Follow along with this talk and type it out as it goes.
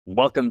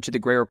Welcome to the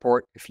Gray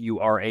Report. If you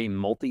are a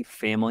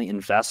multifamily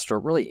investor,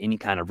 really any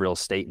kind of real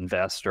estate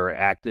investor,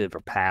 active or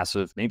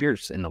passive, maybe you're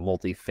just in the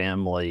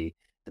multifamily,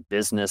 the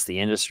business, the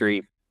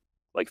industry,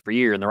 like for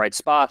you, you're in the right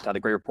spot. On the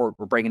Gray Report,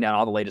 we're breaking down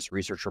all the latest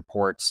research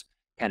reports,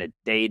 kind of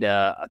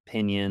data,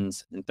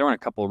 opinions, and throwing a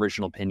couple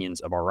original opinions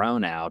of our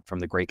own out from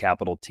the Gray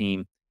Capital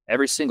team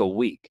every single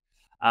week.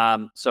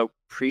 So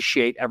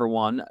appreciate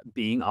everyone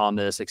being on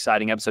this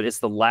exciting episode. It's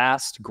the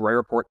last Gray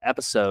Report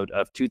episode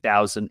of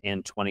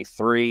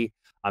 2023.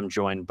 I'm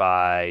joined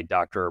by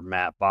Dr.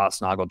 Matt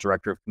Bosnagel,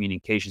 Director of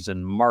Communications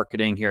and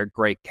Marketing here at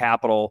Gray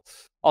Capital,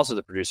 also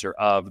the producer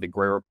of the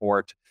Gray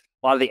Report.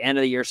 A lot of the end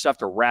of the year stuff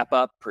to wrap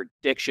up,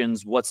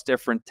 predictions, what's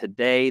different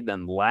today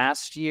than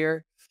last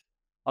year.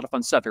 A lot of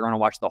fun stuff. If you're going to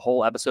watch the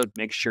whole episode,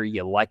 make sure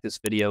you like this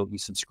video, you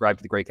subscribe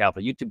to the Gray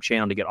Capital YouTube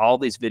channel to get all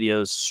these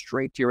videos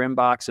straight to your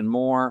inbox and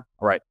more.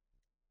 All right,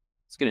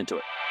 let's get into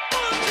it.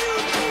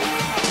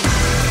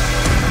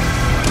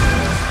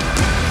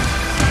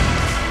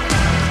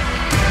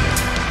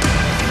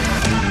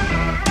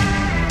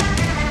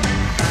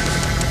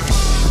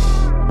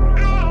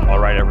 All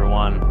right,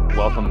 everyone.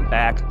 Welcome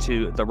back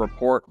to The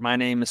Report. My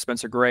name is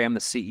Spencer Gray. I'm the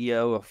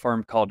CEO of a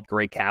firm called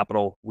Gray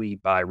Capital. We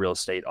buy real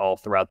estate all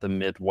throughout the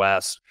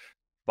Midwest.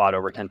 Bought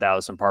over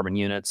 10,000 apartment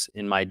units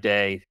in my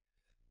day.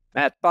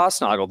 Matt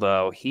Bosnagel,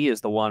 though, he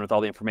is the one with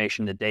all the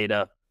information, the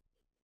data,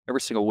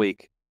 every single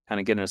week, kind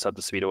of getting us up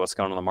to speed of what's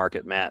going on in the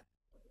market. Matt,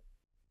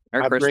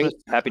 Merry Christmas,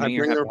 Happy New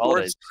Year, Happy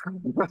holidays.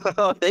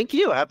 Oh, thank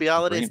you. Happy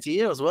holidays to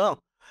you as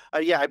well.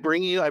 Yeah, I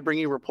bring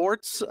you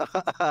reports,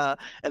 and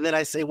then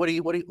I say, what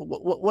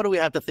do we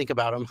have to think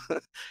about them?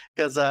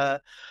 Because I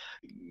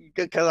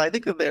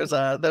think that there's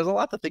a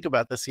lot to think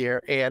about this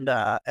year, and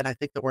I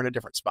think that we're in a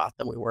different spot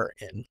than we were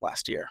in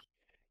last year.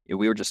 Yeah,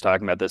 we were just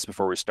talking about this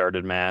before we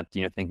started, Matt.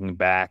 Thinking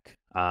back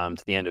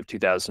to the end of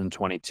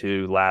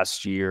 2022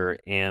 last year,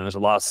 and there's a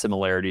lot of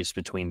similarities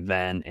between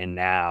then and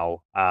now.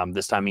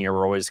 This time of year,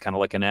 we're always kind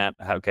of looking at,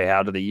 okay,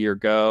 how did the year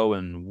go,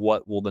 and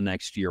what will the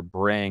next year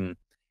bring?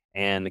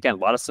 And again, a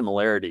lot of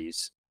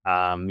similarities.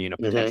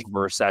 Potential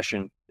for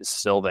recession is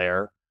still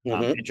there.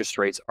 Interest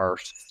rates are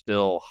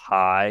still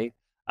high.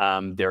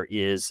 There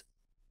is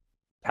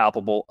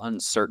palpable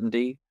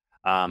uncertainty.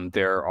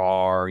 There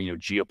are,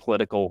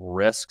 geopolitical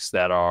risks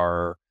that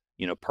are,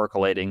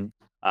 percolating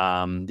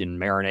and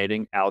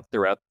marinating out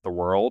throughout the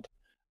world.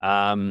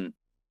 But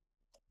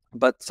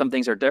some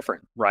things are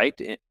different, right?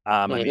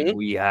 I mean,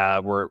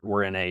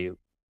 we're in a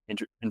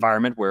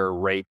environment where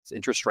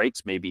interest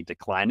rates may be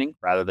declining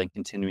rather than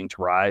continuing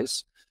to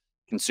rise.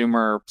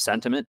 Consumer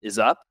sentiment is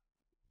up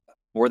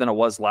more than it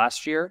was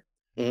last year.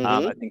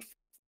 I think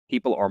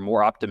people are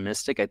more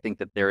optimistic. I think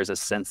that there is a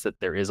sense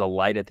that there is a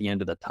light at the end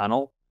of the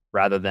tunnel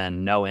rather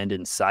than no end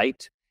in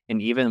sight.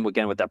 And even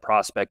again, with that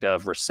prospect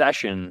of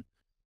recession,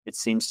 it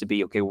seems to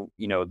be, okay,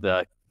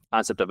 the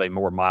concept of a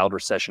more mild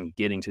recession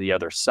getting to the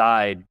other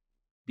side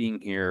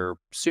being here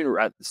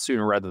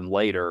sooner rather than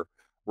later,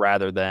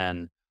 rather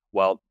than,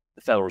 well,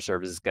 the Federal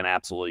Reserve is going to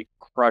absolutely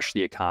crush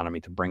the economy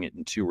to bring it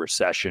into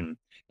recession.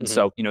 And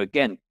so,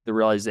 again, the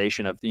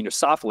realization of,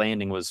 soft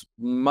landing was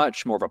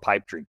much more of a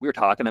pipe dream. We were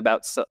talking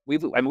about, we've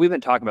been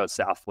talking about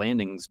soft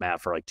landings, Matt,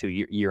 for like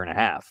year and a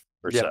half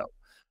or so.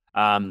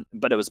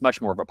 But it was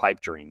much more of a pipe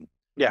dream.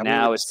 Yeah.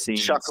 Now it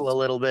seems chuckle a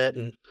little bit.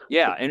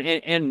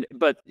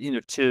 But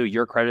to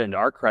your credit and to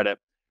our credit,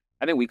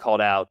 I think we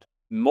called out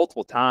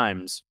multiple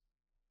times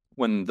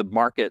when the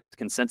market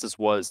consensus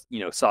was,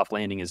 soft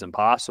landing is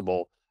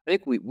impossible. I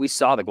think we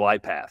saw the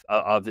glide path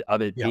of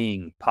it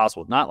being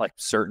possible, not like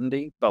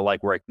certainty, but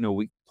like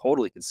we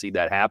totally could see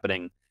that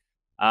happening.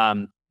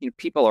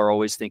 People are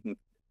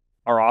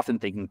often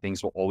thinking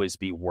things will always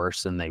be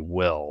worse than they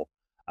will.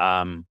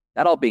 That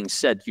all being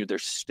said,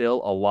 there's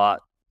still a lot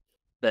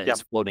that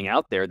is floating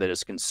out there that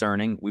is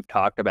concerning. We've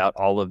talked about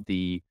all of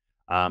the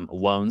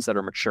loans that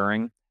are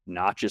maturing,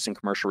 not just in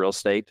commercial real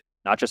estate,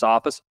 not just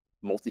office,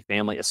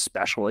 multifamily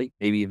especially,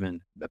 maybe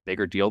even a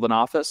bigger deal than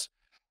office.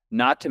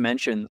 Not to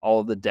mention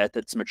all of the debt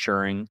that's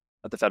maturing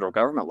at the federal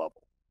government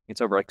level. It's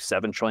over like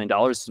 $7 trillion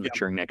is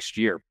maturing next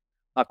year.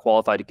 Not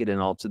qualified to get in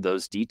all to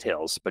those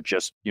details, but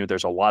just,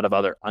 there's a lot of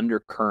other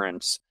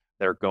undercurrents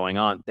that are going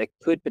on that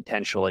could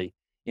potentially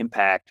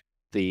impact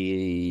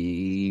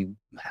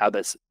how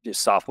this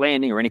soft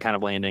landing or any kind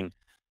of landing,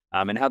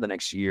 and how the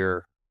next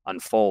year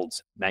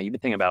unfolds. Now, you've been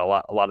thinking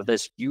about a lot of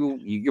this.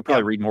 You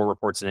probably read more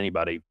reports than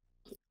anybody.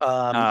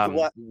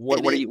 What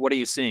are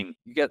you seeing?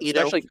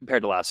 Especially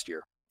compared to last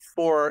year.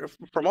 For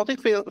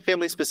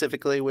multifamily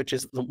specifically, which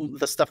is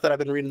the stuff that I've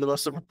been reading the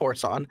most of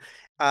reports on,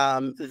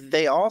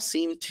 they all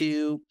seem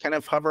to kind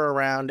of hover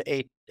around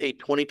a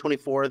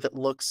 2024 that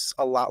looks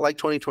a lot like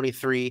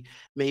 2023,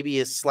 maybe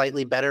is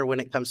slightly better when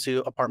it comes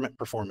to apartment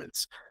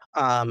performance.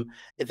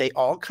 They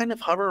all kind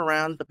of hover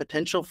around the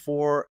potential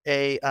for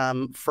a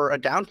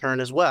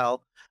downturn as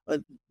well.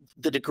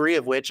 The degree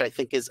of which I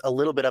think is a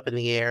little bit up in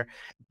the air.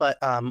 But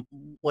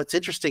what's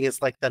interesting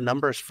is like the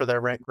numbers for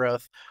their rent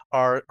growth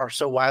are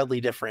so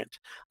wildly different.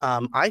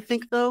 I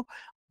think though,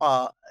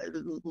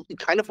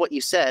 kind of what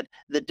you said,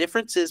 the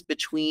differences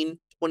between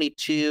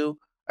 22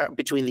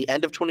 between the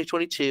end of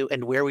 2022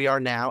 and where we are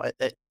now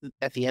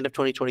at the end of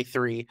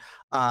 2023,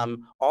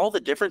 all the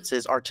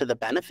differences are to the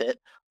benefit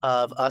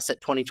of us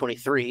at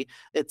 2023.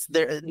 It's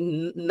there,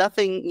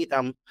 nothing,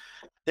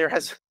 there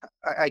has,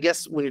 I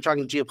guess when you're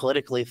talking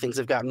geopolitically, things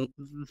have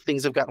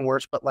gotten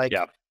worse, but like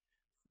Yeah.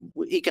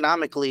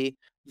 economically,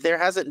 there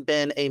hasn't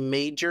been a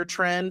major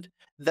trend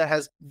that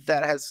has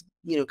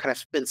kind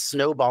of been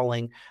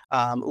snowballing,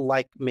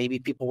 like maybe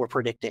people were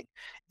predicting.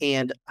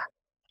 And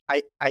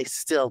I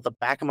still, the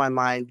back of my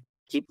mind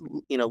keep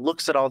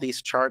looks at all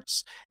these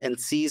charts and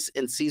sees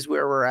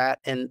where we're at,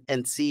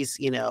 and sees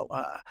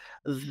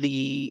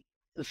the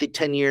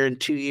 10-year and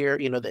 2-year,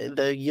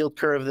 the yield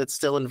curve that's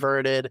still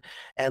inverted,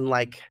 and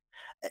like,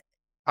 eh,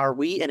 are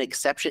we an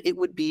exception? It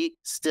would be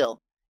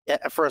still,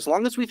 for as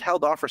long as we've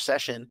held off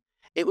recession,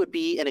 it would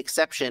be an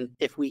exception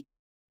if we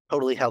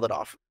totally held it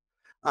off.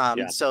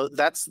 Yeah. So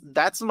that's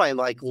my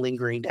like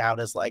lingering doubt,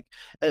 is like,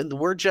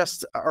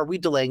 are we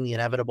delaying the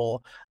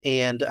inevitable?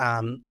 And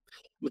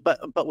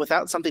but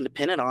without something to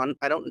pin it on,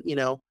 I don't,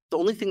 the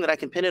only thing that I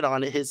can pin it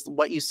on is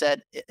what you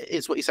said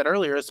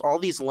earlier, is all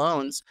these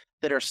loans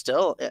that are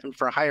still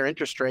for higher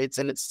interest rates,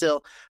 and it's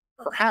still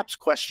perhaps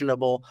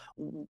questionable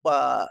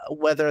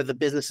whether the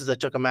businesses that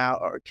took them out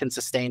or can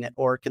sustain it,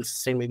 or can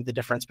sustain maybe the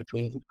difference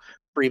between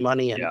free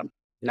money Yeah. and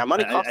now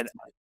money I, costs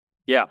money.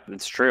 Yeah,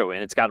 it's true,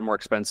 and it's gotten more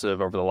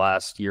expensive over the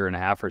last year and a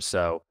half or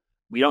so.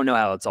 We don't know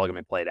how it's all going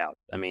to be played out.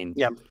 I mean,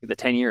 Yeah. the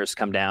 10 years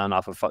come down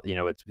off of,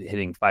 it's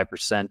hitting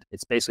 5%.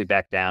 It's basically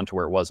back down to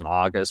where it was in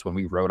August when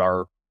we wrote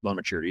our loan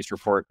maturities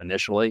report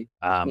initially.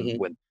 Hmm.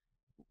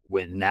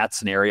 When in that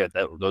scenario,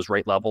 those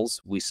rate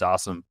levels, we saw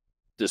some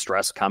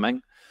distress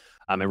coming.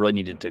 It really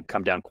needed to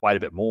come down quite a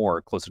bit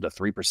more, closer to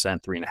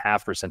 3%,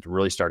 3.5%, to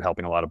really start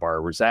helping a lot of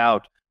borrowers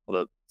out.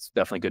 Although it's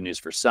definitely good news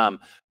for some.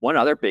 One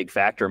other big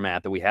factor,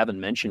 Matt, that we haven't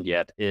mentioned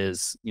yet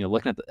is,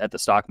 looking at the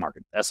stock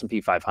market,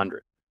 S&P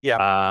 500.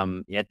 Yeah.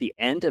 At the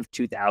end of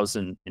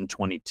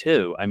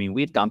 2022, I mean,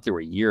 we'd gone through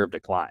a year of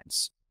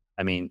declines.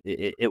 I mean,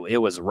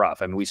 it was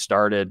rough. I mean,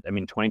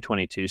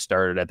 2022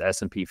 started at the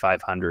S&P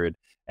 500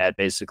 at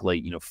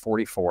basically,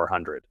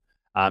 4,400.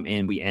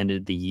 And we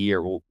ended the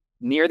year, well,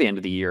 near the end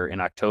of the year in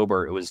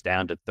October, it was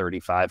down to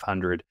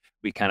 3,500.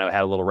 We kind of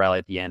had a little rally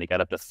at the end. It got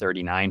up to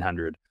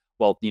 3,900.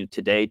 Well,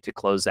 today, to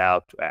close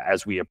out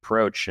as we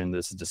approach, and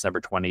this is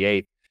December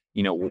 28th,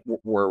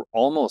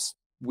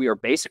 we are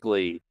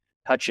basically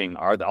touching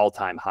the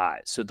all-time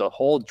high. So the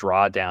whole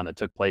drawdown that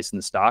took place in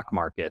the stock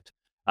market,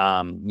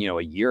 a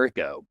year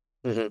ago,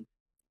 Hmm.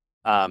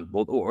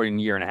 or in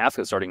a year and a half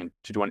ago, starting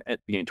at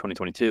beginning of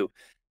 2022,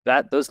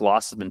 that those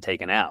losses have been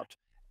taken out.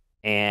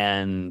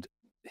 And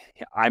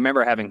I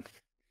remember having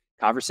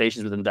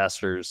conversations with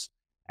investors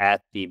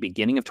at the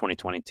beginning of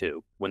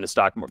 2022, when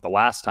the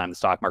last time the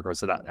stock market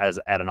was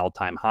at an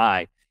all-time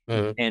high,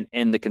 Hmm. and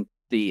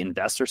the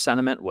investor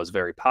sentiment was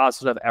very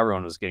positive.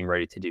 Everyone was getting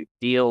ready to do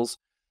deals.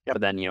 Yep.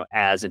 But then,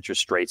 as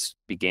interest rates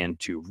began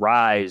to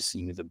rise,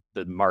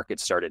 the market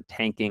started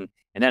tanking,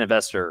 and then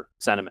investor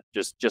sentiment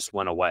just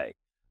went away.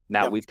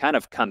 Now Yep. we've kind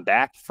of come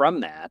back from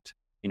that.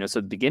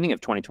 So the beginning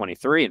of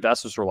 2023,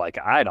 investors were like,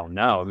 I don't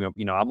know.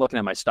 I'm looking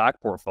at my stock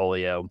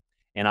portfolio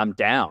and I'm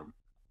down.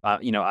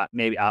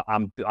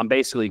 I'm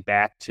basically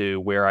back to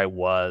where I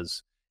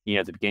was,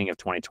 at the beginning of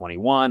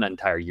 2021.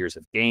 Entire years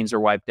of gains are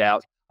wiped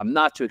out. I'm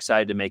not too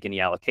excited to make any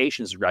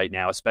allocations right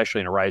now,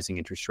 especially in a rising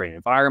interest rate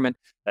environment.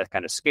 That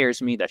kind of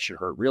scares me. That should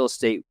hurt real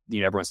estate.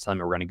 Everyone's telling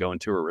me we're going to go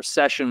into a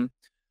recession.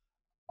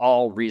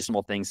 All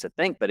reasonable things to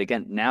think. But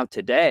again, now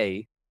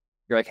today,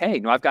 you're like,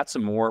 hey, I've got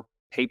some more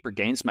paper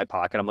gains in my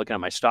pocket. I'm looking at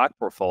my stock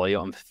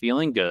portfolio. I'm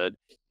feeling good.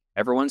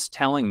 Everyone's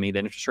telling me that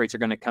interest rates are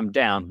going to come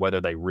down,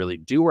 whether they really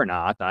do or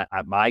not.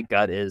 My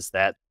gut is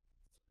that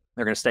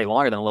they're going to stay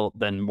longer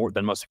than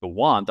most people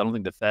want. I don't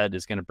think the Fed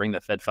is going to bring the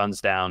Fed funds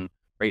down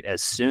rate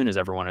as soon as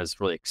everyone is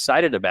really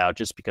excited about,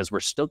 just because we're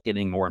still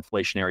getting more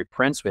inflationary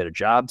prints. We had a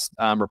jobs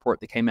report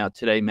that came out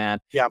today,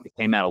 Matt. Yeah. It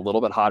came out a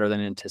little bit hotter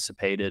than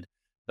anticipated.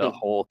 The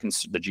Hmm.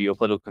 the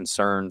geopolitical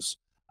concerns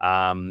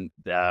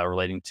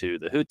relating to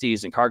the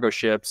Houthis and cargo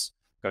ships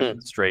going to Hmm.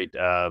 the Strait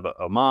of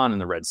Oman and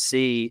the Red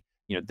Sea.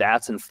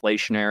 That's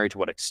inflationary. To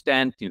what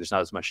extent? There's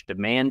not as much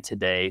demand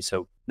today,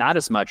 so not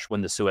as much when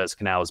the Suez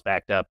Canal was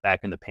backed up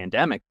back in the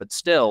pandemic, but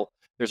still,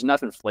 there's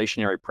enough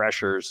inflationary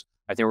pressures.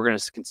 I think we're going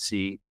to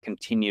see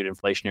continued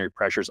inflationary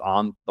pressures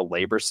on the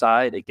labor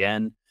side.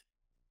 Again,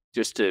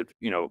 just to,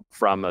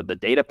 from the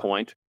data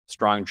point,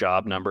 strong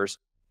job numbers,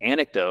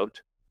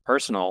 anecdote,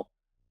 personal.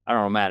 I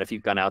don't know, Matt, if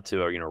you've gone out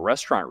to a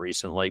restaurant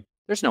recently,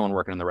 there's no one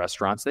working in the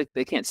restaurants.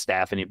 They can't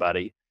staff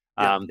anybody.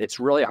 Yeah. It's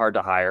really hard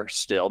to hire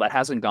still. That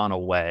hasn't gone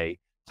away.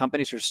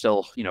 Companies are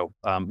still,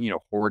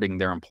 hoarding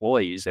their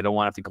employees. They don't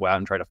want to have to go out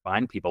and try to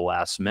find people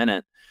last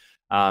minute.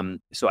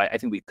 So I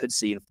think we could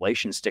see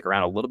inflation stick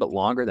around a little bit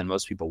longer than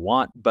most people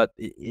want, but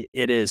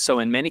it is. So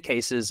in many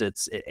cases,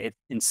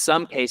 in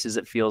some cases,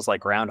 it feels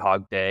like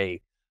Groundhog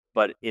Day,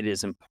 but it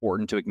is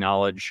important to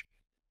acknowledge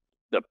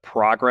the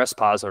progress,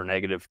 positive or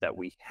negative, that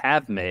we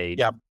have made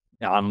Yeah.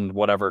 on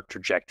whatever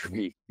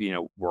trajectory,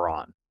 we're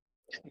on.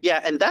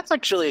 Yeah, and that's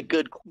actually a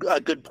good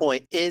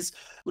point.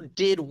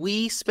 Did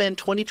we spend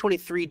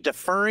 2023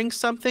 deferring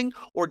something,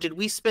 or did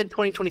we spend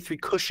 2023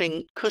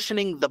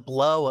 cushioning the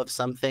blow of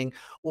something,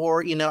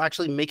 or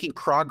actually making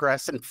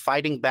progress and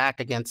fighting back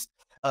against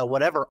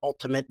whatever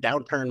ultimate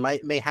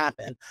downturn may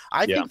happen?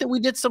 I Yeah. think that we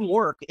did some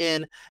work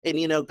in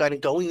kind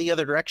of going the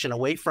other direction,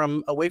 away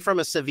from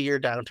a severe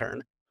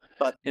downturn.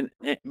 But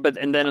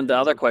And then the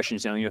other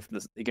questions, if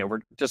this,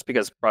 we're just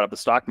because brought up the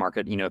stock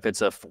market, if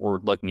it's a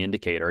forward-looking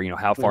indicator,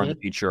 how far in the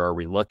mhm, future are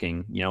we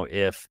looking?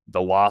 If the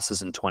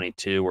losses in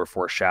 22 were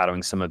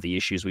foreshadowing some of the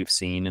issues we've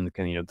seen and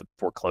the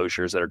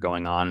foreclosures that are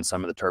going on and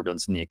some of the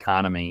turbulence in the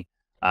economy,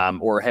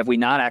 or have we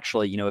not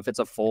actually, if it's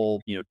a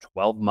full,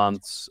 12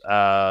 months,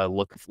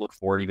 look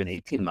forward, even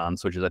 18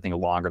 months, which is I think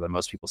longer than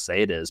most people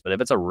say it is, but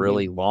if it's a mhm,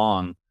 really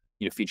long,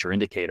 future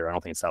indicator, I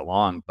don't think it's that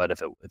long, but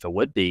if it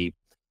would be,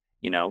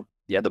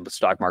 yeah, the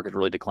stock market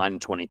really declined in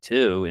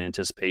 22 in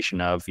anticipation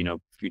of,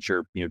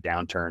 future,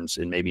 downturns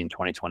and maybe in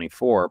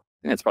 2024.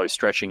 And it's probably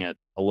stretching it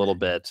a little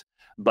bit.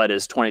 But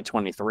is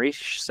 2023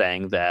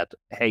 saying that,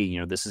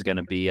 hey, this is going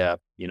to be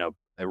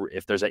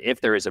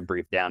if there is a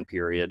brief down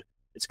period,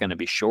 it's going to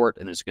be short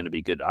and there's going to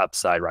be good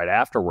upside right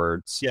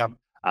afterwards. yeah,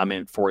 I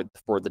mean, for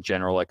the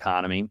general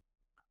economy,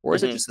 or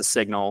is it mhm, just a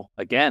signal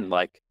again,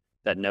 like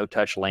that no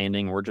touch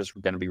landing? We're just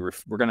going to be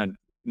we're going to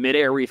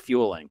midair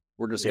refueling.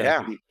 We're just going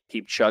to yeah,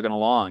 keep chugging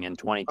along. In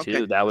okay,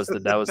 22, that was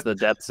the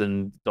depths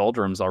and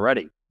doldrums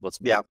already. Let's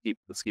yeah.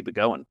 let's keep it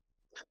going.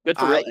 Good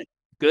for real. I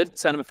Good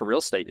sentiment for real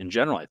estate in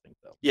general, I think,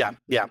 though. Yeah,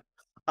 yeah.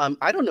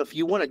 I don't know if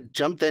you want to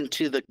jump then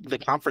to the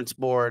conference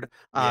board,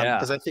 Yeah.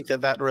 because I think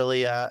that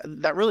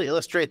really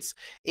illustrates,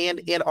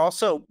 and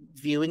also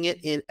viewing it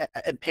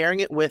and pairing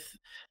it with.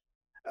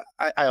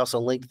 I also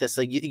linked this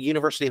the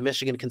University of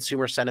Michigan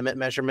consumer sentiment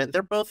measurement.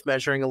 They're both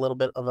measuring a little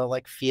bit of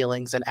like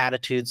feelings and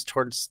attitudes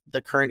towards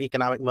the current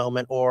economic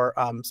moment, or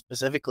You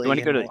specifically, want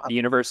to go to the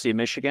University of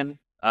Michigan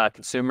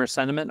consumer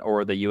sentiment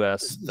or the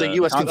U.S. the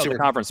U.S. the consumer.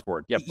 conference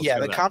board? Yep, let's Yeah, go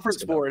to the that. Let's conference go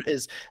to that. board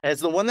is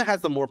the one that has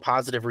the more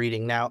positive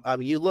reading. Now,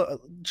 you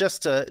look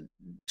just to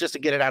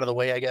get it out of the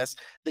way, I guess.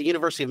 The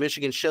University of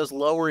Michigan shows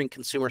lowering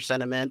consumer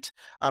sentiment,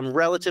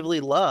 relatively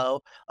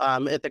low,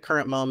 at the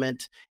current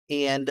moment,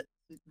 and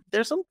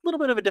there's a little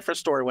bit of a different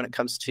story when it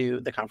comes to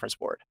the conference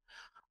board.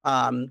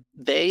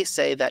 They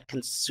say that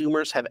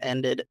consumers have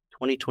ended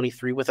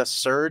 2023 with a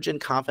surge in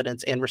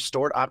confidence and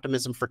restored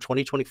optimism for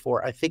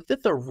 2024. I think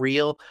that the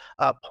real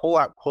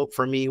pull-out quote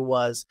for me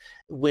was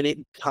when it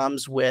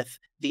comes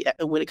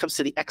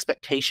to the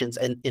expectations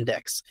and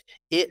index.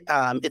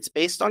 It's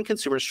based on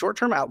consumers'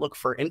 short-term outlook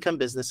for income,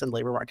 business, and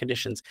labor market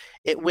conditions.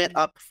 It went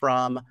up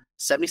from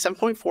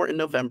 77.4 in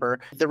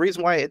November. The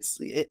reason why it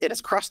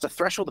has crossed a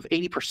threshold of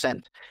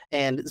 80%,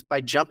 and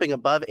by jumping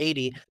above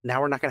 80, now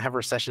we're not going to have a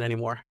recession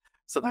anymore.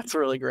 So that's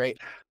really great.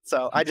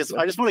 So I That's just good.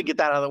 I just want to get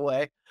that out of the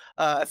way.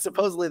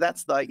 Supposedly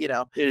that's the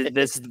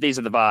These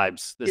are the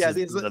vibes. This yeah,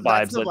 is the that's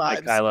vibes the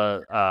that vibes.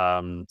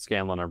 Kyla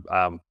Scanlon, or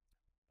if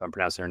I'm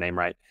pronouncing her name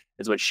right,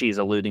 is what she's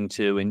alluding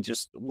to. And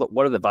just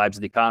what are the vibes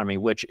of the economy?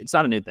 Which it's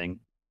not a new thing.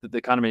 The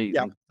economy,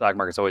 Yeah. the stock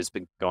market's always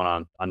been going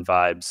on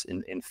vibes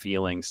and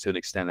feelings to an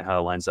extent of how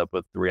it lines up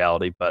with the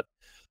reality. But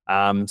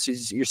so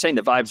you're saying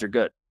the vibes are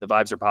good. The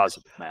vibes are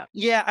positive, Matt.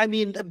 Yeah, I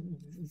mean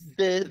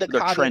the They're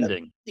caveat,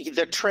 trending.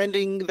 they're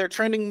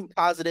trending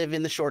positive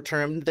in the short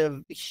term.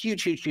 The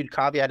huge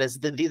caveat is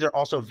that these are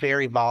also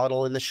very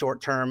volatile in the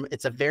short term.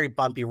 It's a very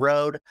bumpy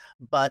road,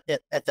 but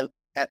at the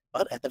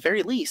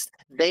very least,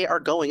 they are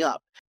going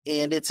up.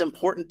 And it's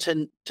important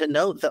to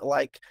note that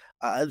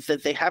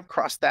that they have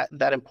crossed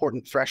that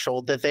important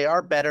threshold, that they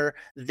are better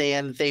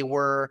than they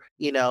were,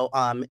 in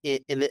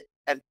the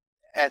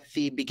at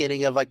the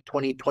beginning of like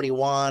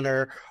 2021,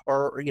 or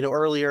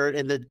earlier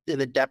in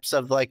the depths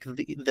of like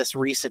this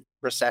recent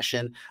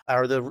recession,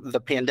 or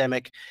the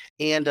pandemic.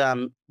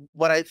 And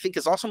what I think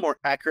is also more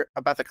accurate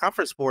about the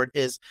conference board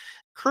is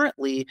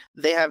currently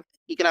they have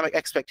economic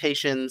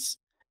expectations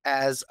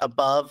as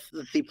above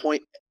the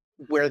point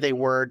where they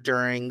were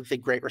during the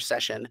Great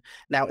Recession.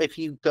 Now, if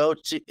you go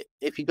to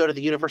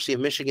the University of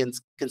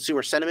Michigan's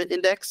Consumer Sentiment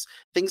Index,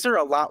 things are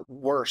a lot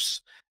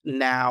worse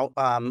now,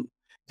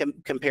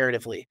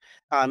 comparatively.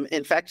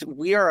 In fact,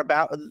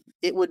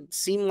 it would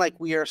seem like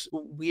we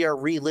are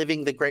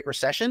reliving the Great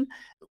Recession,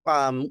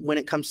 when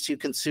it comes to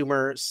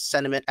consumer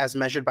sentiment as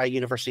measured by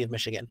University of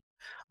Michigan.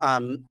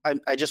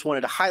 I just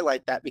wanted to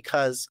highlight that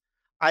because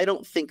I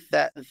don't think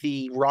that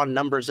the raw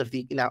numbers of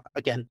the now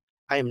again,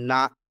 I am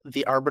not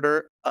the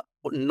arbiter,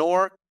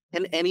 nor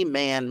can any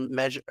man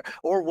measure,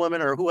 or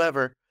woman, or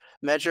whoever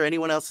measure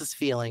anyone else's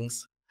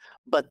feelings.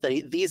 But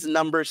these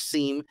numbers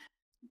seem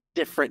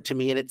different to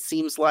me, and it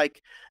seems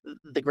like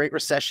the Great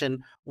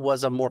Recession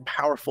was more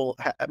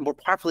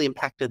powerfully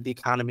impacted the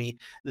economy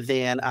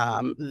than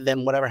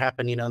whatever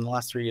happened, in the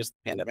last 3 years of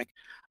the pandemic.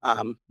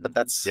 But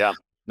that's Yeah.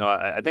 No,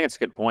 I think it's a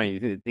good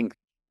point. I think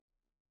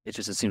it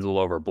seems a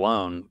little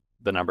overblown,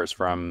 the numbers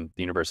from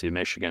the University of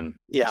Michigan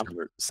yeah,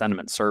 consumer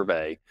sentiment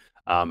survey,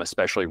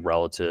 especially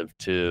relative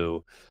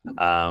to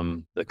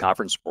the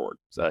conference board,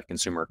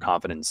 consumer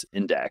confidence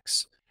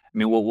index. I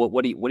mean,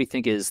 what do you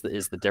think is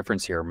the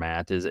difference here,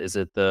 Matt? Is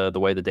it the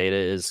way the data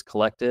is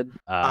collected?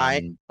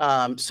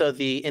 So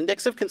the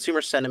index of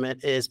consumer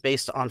sentiment is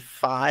based on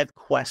 5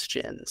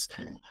 questions.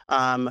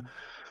 Um,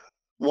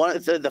 One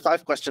of the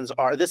 5 questions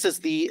are, this is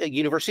the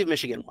University of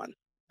Michigan one.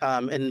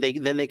 And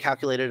they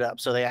calculate it up.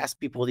 So they ask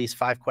people these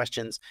 5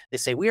 questions. They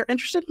say, we are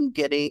interested in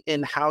getting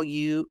in how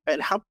you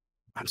and how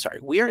I'm sorry,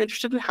 we are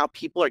interested in how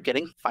people are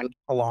getting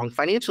along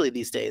financially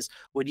these days.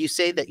 Would you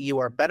say that you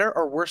are better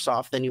or worse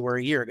off than you were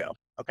a year ago?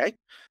 Okay,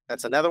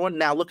 that's another one.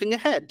 Now looking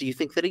ahead, do you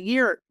think that a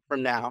year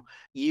from now,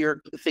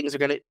 things are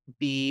going to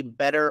be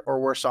better or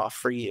worse off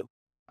for you?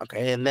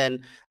 Okay, and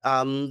then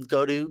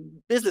go to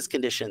business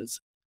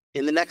conditions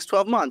in the next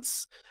 12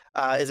 months.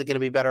 Is it going to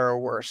be better or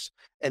worse?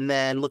 And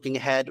then looking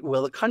ahead,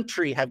 will the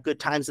country have good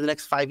times in the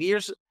next 5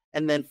 years?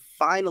 And then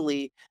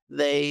finally,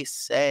 they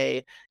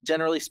say,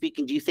 generally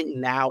speaking, do you think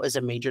now is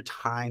a major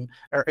time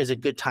or is a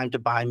good time to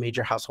buy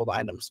major household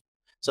items?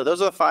 So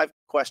those are the 5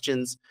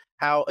 questions.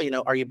 How,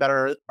 are you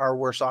better or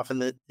worse off in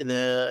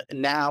the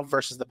now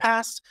versus the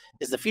past?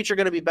 Is the future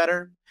going to be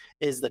better?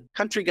 Is the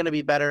country going to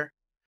be better?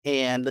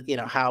 And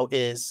how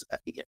is are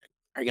you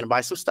going to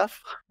buy some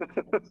stuff?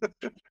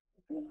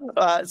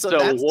 So So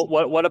that's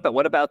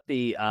what about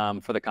the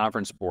for the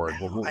conference board?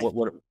 I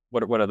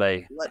What are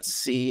they? Let's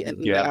see. Do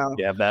And you have now,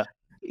 that? Not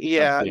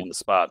yeah, putting you on the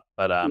spot,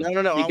 but no. I'm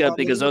because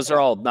looking those it are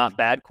up. all not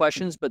bad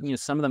questions, but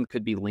some of them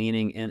could be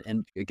leaning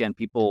and again,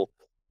 people,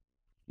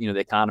 the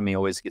economy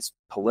always gets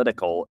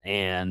political,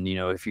 and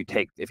if you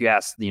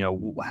ask,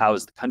 how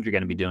is the country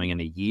going to be doing in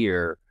a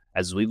year,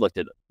 as we looked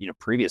at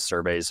previous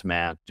surveys,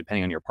 Matt,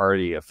 depending on your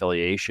party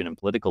affiliation and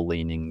political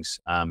leanings,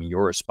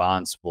 your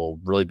response will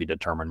really be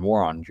determined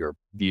more on your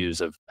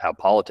views of how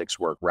politics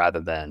work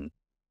rather than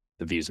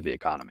the views of the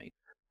economy.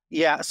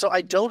 Yeah, so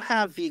I don't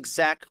have the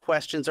exact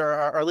questions, or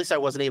at least I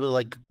wasn't able to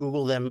like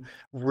Google them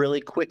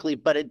really quickly,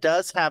 but it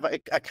does have a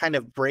kind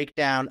of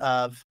breakdown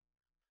of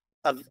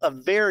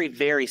very,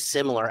 very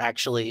similar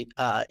actually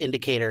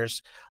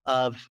indicators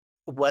of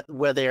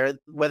whether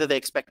they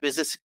expect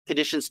business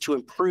conditions to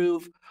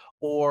improve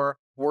or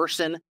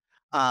worsen.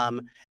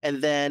 And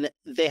then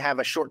they have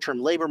a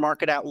short-term labor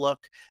market outlook,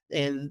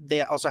 and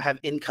they also have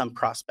income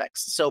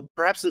prospects. So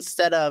perhaps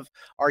instead of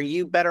are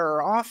you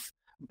better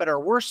or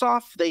worse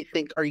off, they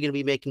think, are you going to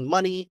be making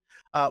money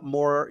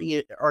more?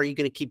 Are you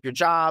going to keep your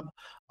job?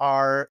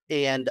 How's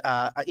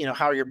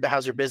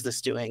your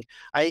business doing?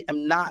 I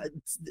am not,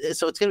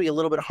 so it's going to be a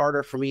little bit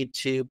harder for me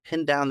to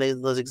pin down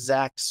those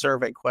exact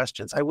survey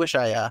questions. I wish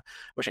I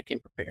came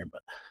prepared,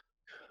 but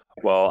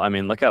Well, I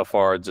mean, look how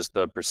far just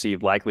the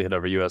perceived likelihood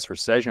of a U.S.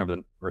 recession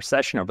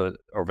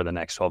over the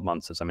next 12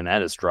 months is. I mean,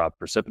 that has dropped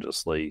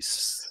precipitously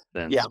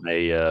yeah, since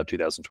May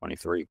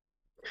 2023.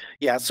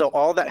 yeah. So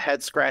all that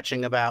head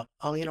scratching about,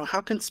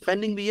 how can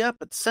spending be up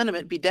but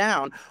sentiment be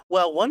down?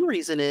 Well, one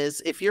reason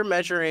is if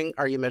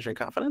are you measuring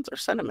confidence or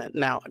sentiment?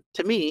 Now,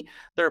 to me,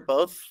 they're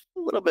both a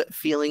little bit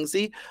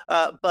feelingsy,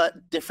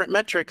 but different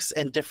metrics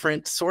and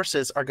different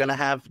sources are going to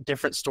have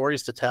different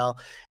stories to tell.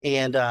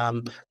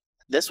 And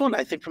this one,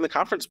 I think, from the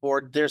conference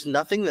board, there's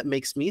nothing that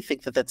makes me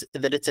think that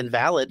it's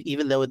invalid,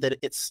 even though that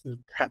it's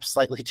perhaps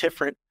slightly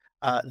different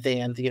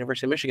than the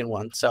University of Michigan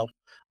one. So,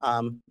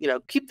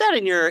 keep that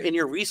in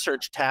your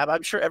research tab.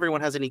 I'm sure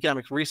everyone has an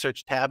economic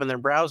research tab in their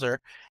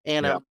browser,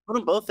 and Yeah. put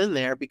them both in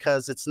there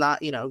because it's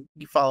not, you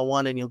follow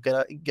one and you'll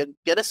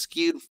get a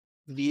skewed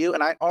view.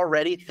 And I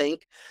already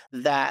think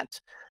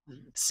that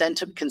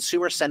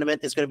consumer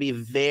sentiment is going to be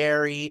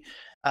very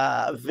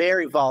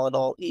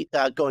volatile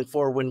going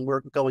forward when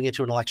we're going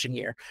into an election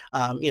year.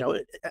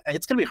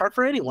 It's going to be hard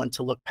for anyone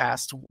to look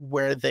past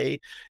where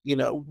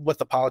what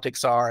the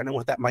politics are and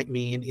what that might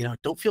mean.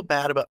 Don't feel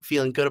bad about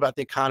feeling good about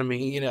the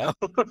economy.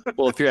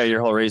 Well, if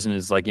your whole reason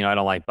is like, I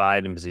don't like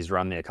Biden because he's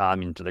run the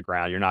economy into the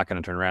ground, you're not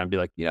going to turn around and be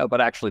like,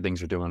 but actually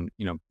things are doing,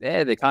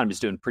 the economy's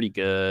doing pretty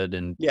good,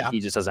 and Yeah. he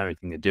just doesn't have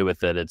anything to do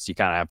with it. You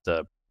kind of have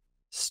to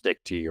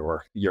stick to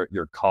your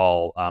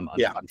call,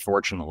 Yeah.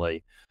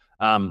 unfortunately.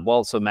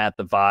 Well, so Matt,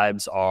 the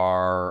vibes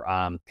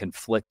are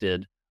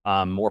conflicted,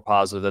 more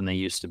positive than they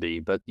used to be,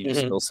 but Hmm.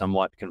 still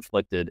somewhat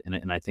conflicted,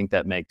 and I think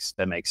that makes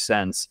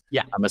sense.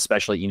 Yeah.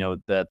 Especially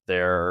that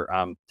they're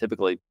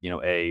typically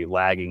a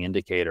lagging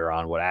indicator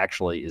on what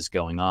actually is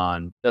going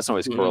on. Doesn't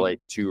always Hmm.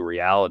 correlate to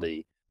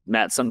reality.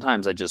 Matt,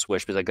 sometimes I just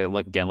wish, because I could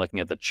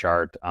looking at the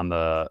chart on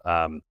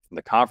the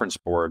conference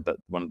board, that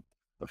one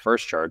the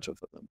first chart, so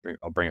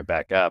I'll bring it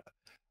back up,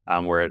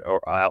 where it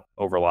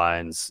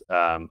overlays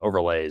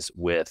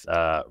with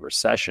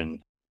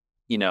recession.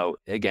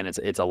 Again,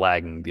 it's a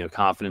lagging.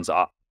 Confidence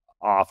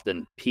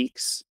often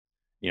peaks,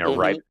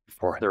 right Hmm.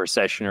 before the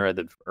recession or at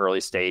the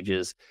early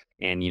stages,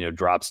 and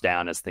drops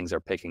down as things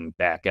are picking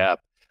back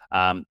up.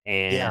 Yeah.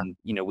 And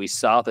we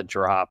saw the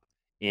drop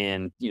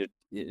in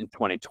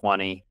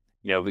 2020.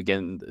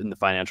 Again in the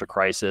financial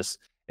crisis.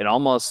 It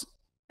almost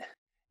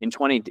in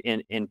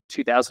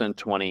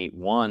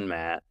 2021,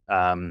 Matt,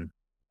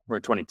 we're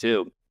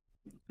 22.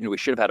 We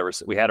should have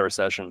we had a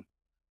recession,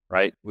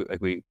 right? We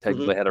Hmm.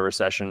 technically had a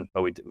recession,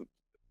 but we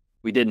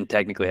didn't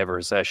technically have a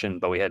recession,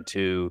 but we had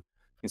two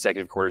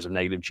consecutive quarters of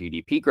negative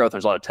GDP growth.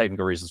 There's a lot of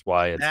technical reasons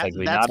why it's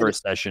technically That's not a gonna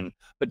recession,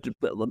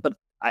 but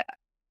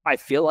I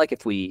feel like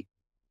if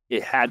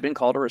it had been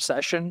called a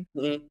recession,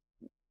 mhm,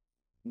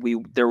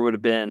 there would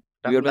have been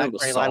we would have been that able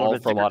to gray line would solve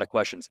have for a been thicker. lot of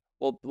questions.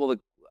 Well,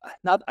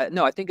 not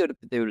no, I think they would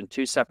have been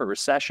two separate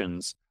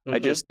recessions. I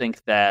Hmm. just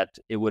think that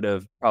it would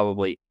have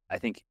probably I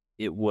think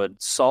it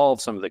would solve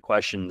some of the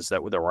questions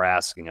that we're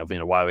asking of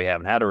why we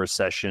haven't had a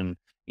recession.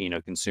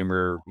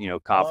 Consumer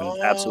confidence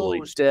Oh,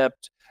 absolutely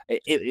dipped.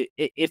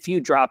 If you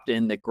dropped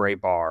in the gray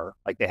bar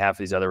like they have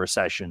for these other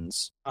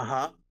recessions,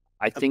 uh-huh.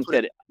 I And think put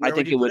it, that I where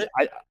would think you it put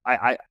would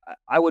it?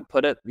 I would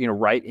put it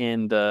right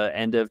in the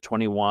end of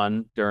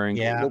 21 during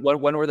Yeah,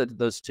 when were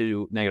those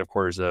two negative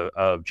quarters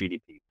of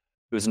GDP?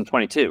 It was in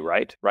 22,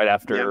 right? Right yeah,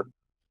 after. yeah,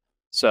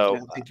 So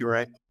I think you're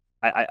right.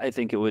 I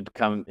think it would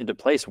come into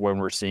place when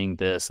we're seeing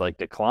this like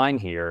decline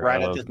here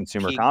Right at of the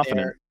consumer peak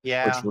confidence, there.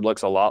 which Yeah,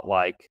 looks a lot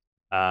like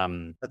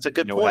that's a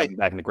good what point. happened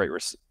back in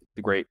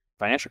the great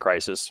financial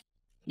crisis.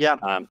 Yeah,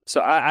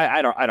 So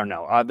I don't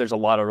know. There's a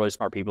lot of really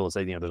smart people that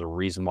say there's a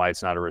reason why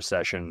it's not a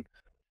recession.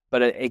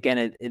 But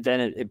again,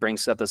 it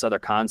brings up this other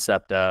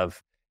concept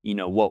of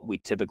what we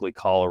typically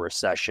call a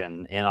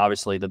recession, and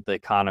obviously the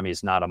economy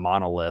is not a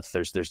monolith.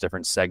 There's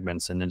different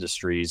segments and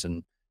industries,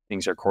 and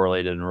things are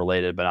correlated and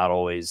related, but not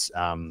always.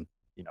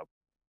 You know,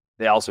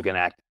 they also can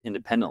act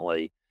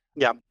independently.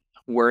 yeah,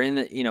 We're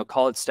in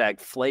call it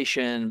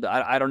stagflation.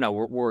 I don't know.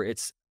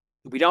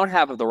 We don't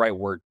have the right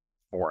word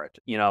for it.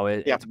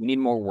 yeah. We need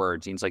more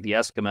words. It's like the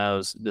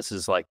Eskimos. This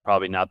is like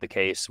probably not the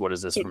case. What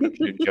is this from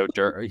Joe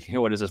Dirt?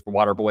 What is this for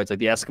Waterboy? It's like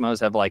the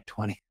Eskimos have like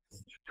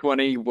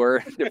 20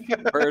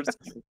 words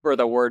for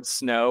the word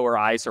snow or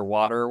ice or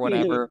water or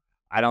whatever.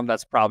 I don't.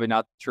 That's probably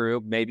not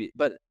true. Maybe,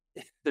 but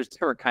there's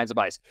different kinds of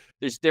ice.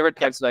 There's different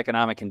Yep. types of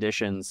economic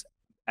conditions.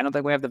 I don't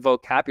think we have the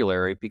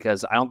vocabulary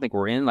because I don't think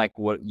we're in like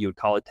what you would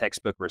call a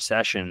textbook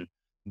recession,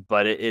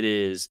 but it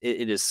is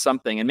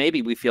something, and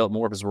maybe we feel it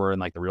more because we're in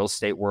like the real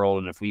estate world,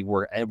 and if we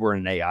were ever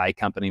in an AI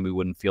company, we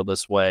wouldn't feel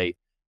this way.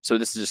 So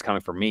this is just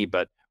coming from me,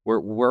 but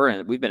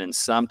we've been in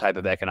some type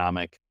of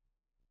economic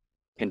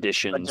A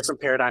conditions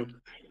different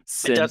paradigm.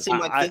 It does since seem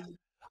like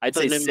I'd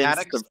the say since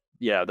pneumatics.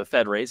 the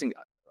Fed raising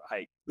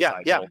hike Yeah,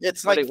 yeah. cycle.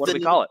 It's What like do we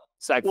call it?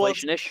 well,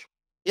 Stagflation ish?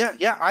 yeah,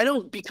 yeah. I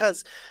don't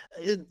because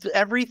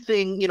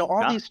everything,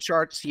 all Yeah, these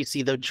charts, you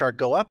see the chart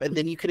go up, and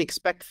then you can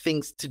expect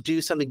things to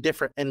do something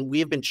different. And we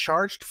have been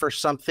charged for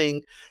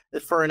something,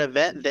 for an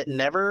event that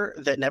never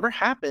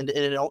happened,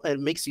 and it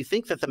makes you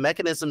think that the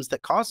mechanisms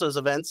that cause those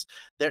events,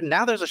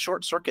 now there's a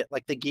short circuit.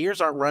 Like the gears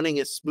aren't running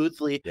as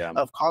smoothly yeah.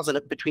 of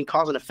between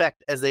cause and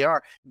effect as they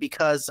are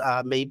because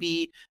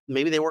maybe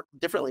they work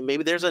differently.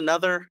 Maybe there's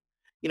another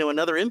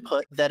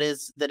input that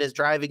is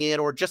driving it,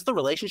 or just the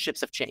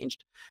relationships have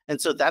changed. And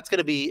so that's going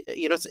to be,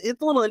 it's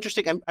a little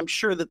interesting. I'm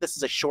sure that this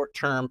is a short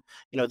term.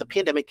 The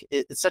pandemic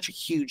is such a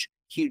huge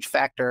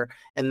factor,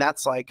 and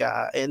that's like,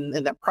 and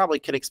that probably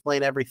could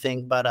explain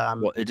everything. But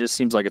Well, it just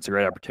seems like it's a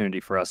great opportunity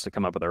for us to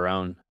come up with our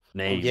own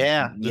name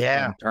yeah,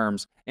 yeah,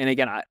 terms. And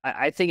again,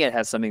 I think it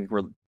has something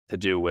to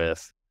do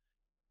with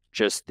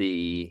just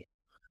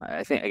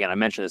I think again I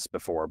mentioned this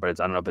before, but I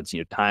don't know if it's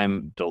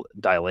time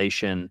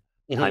dilation,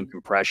 time hmm,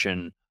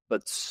 compression,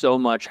 but so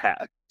much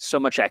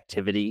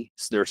activity.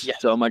 There's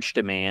yes, so much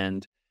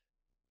demand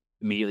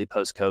immediately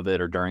post COVID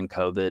or during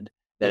COVID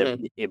that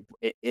hmm,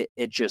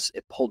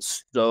 it pulled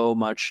so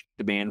much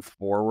demand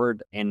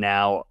forward, and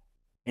now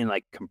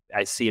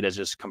I see it as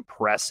just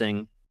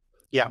compressing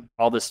yeah,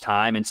 all this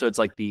time, and so it's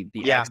like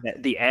yeah,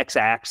 the x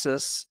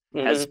axis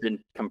has hmm, been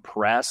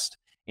compressed,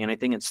 and I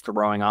think it's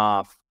throwing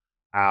off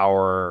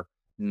our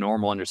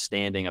normal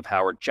understanding of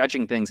how we're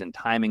judging things and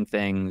timing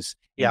things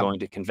and yeah, going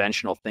to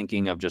conventional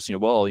thinking of just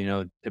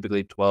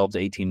typically 12 to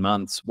 18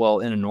 months. Well,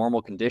 in a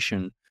normal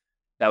condition,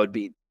 that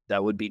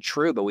would be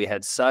true, but we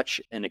had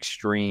such an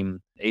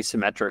extreme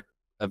asymmetric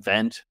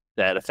event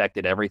that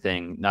affected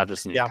everything, not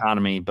just in the yeah,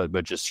 economy, but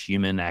just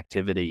human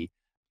activity.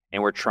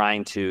 And we're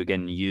trying to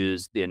again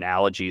use the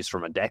analogies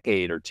from a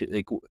decade or two.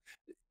 Like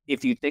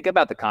if you think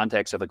about the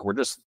context of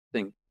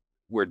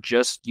we're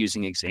just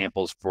using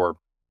examples for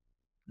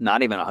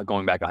not even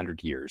going back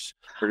 100 years.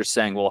 We're just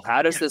saying, well,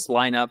 how does yeah, this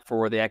line up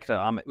for the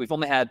economic? We've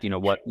only had,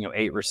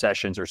 eight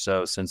recessions or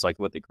so since like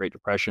what the Great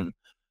Depression.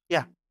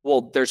 yeah.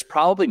 Well, there's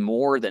probably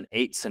more than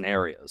eight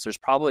scenarios. There's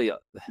probably,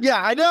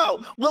 Yeah, I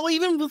know. Well,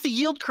 even with the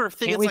yield curve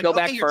thing, can't it's we like, go okay,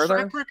 back your track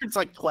further? record's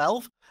like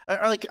 12. Or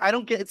like, I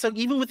don't get it. So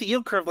even with the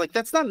yield curve, like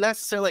that's not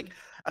necessarily like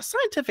a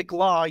scientific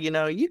law, you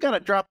got to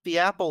drop the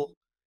apple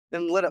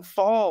and let it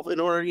fall in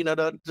order,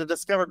 to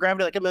discover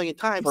gravity like a million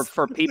For times.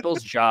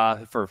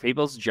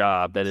 people's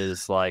job that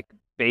is like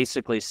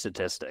basically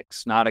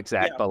statistics, not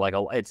exact, Yeah, but like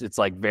it's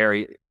like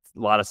a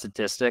lot of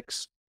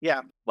statistics.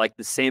 yeah, Like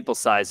the sample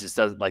size just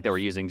doesn't like that we're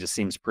using just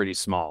seems pretty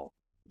small.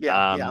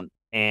 yeah, yeah.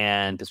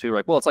 And because people are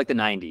like, well, it's like the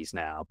 90s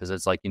now because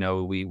it's like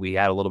we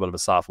had a little bit of a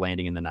soft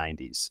landing in the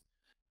 90s.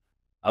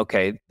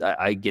 Okay,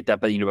 I get that,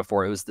 but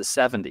before it was the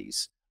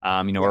 70s.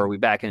 Yeah. Or are we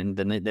back in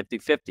the nifty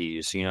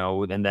 50s?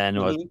 And then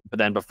Hmm. but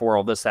then before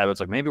all this happened, it's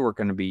like maybe we're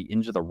going to be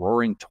into the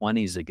roaring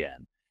 20s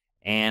again.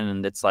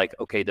 And it's like,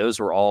 okay, those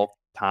were all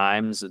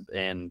times,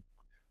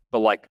 but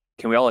like,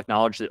 can we all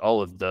acknowledge that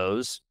all of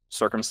those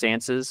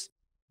circumstances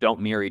don't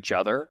mirror each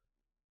other?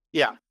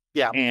 Yeah.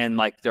 Yeah. And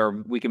like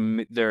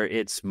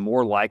it's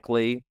more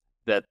likely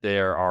that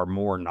there are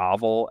more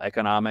novel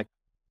economic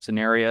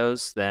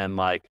scenarios than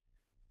like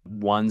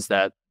ones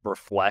that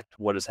reflect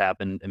what has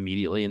happened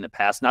immediately in the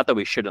past. Not that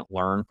we shouldn't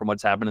learn from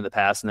what's happened in the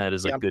past, and that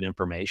is like Yeah. good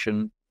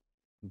information,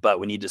 but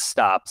we need to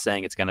stop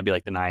saying it's going to be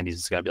like the 90s,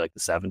 it's going to be like the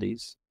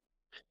 70s.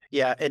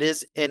 Yeah, it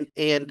is.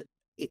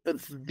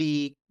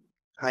 The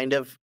kind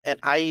of, and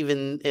I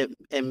even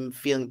am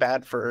feeling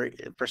bad for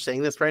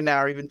saying this right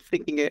now, or even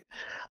thinking it.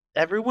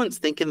 Everyone's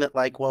thinking that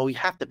like, well, we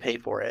have to pay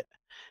for it.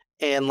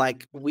 And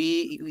like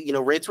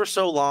rates were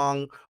so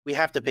long, we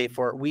have to pay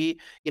for it. We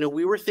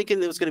were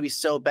thinking it was going to be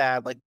so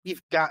bad. Like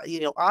we've got,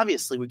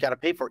 obviously we've got to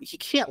pay for it. He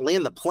can't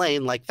land the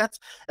plane. Like that's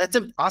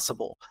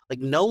impossible. Like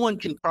no one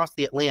can cross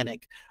the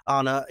Atlantic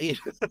on a,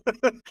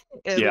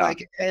 and Yeah.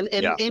 like, and,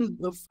 Yeah.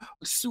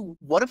 so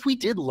what if we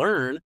did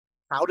learn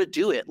how to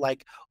do it?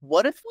 Like,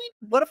 what if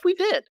we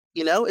did,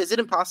 is it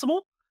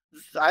impossible?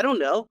 I don't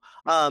know.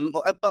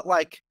 But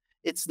like,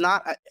 it's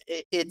not,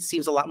 it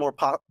seems a lot more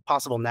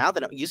possible now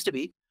than it used to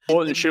be.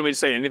 Well, and shouldn't we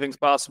say anything's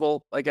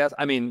possible? I guess.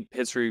 I mean,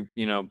 history,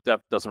 that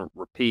doesn't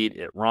repeat;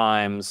 it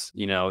rhymes.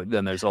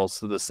 Then there's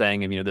also the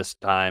saying of, this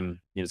time,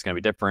 it's going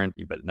to be different,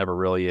 but it never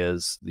really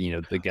is.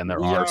 Again, there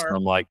We are are,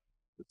 some like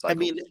I cycles.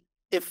 mean,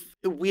 if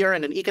we are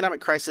in an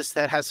economic crisis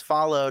that has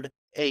followed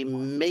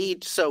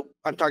so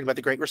I'm talking about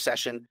the Great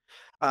Recession.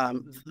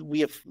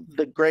 We have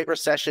the Great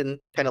Recession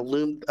kind of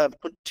loomed,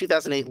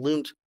 2008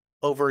 loomed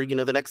over,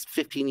 the next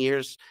 15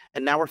 years.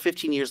 And now we're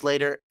 15 years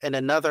later and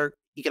another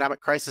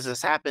economic crisis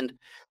has happened.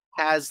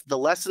 Has the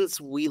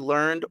lessons we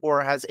learned,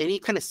 or has any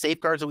kind of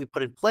safeguards that we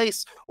put in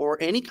place, or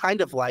any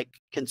kind of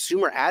like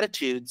consumer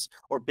attitudes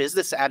or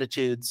business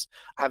attitudes,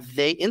 have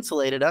they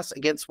insulated us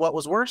against what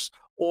was worse?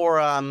 Or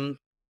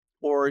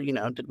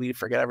did we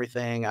forget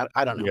everything?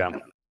 I don't know. Yeah,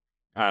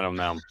 I don't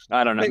know.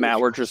 I don't know, Maybe.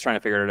 Matt. We're just trying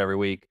to figure it out every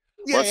week.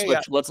 Yeah, Let's yeah,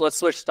 yeah, switch. Let's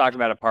switch to talking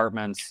about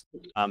apartments.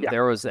 yeah.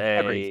 There was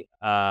Agreed.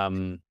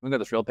 we got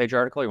this real page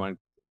article. You want?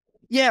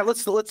 Yeah,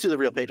 let's do the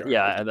real page article.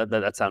 Yeah,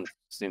 that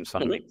seems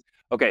fun to me. Mhm.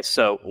 Okay,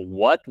 so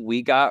what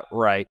we got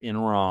right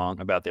and wrong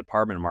about the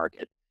apartment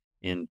market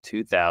in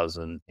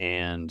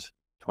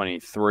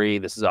 2023.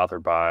 This is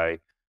authored by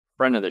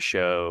friend of the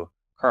show,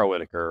 Carl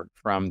Whitaker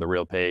from the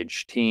Real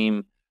Page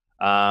team.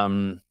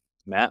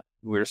 Matt,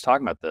 we were just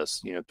talking about this.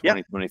 Yeah,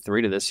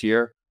 2023 to this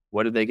year.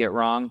 What did they get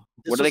wrong?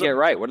 What this did they was a get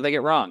right? What did they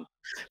get wrong?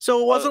 so it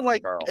Quote wasn't from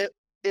like Carl.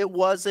 it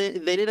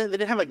wasn't they didn't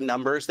have like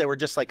numbers. They were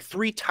just like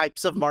three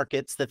types of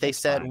markets that they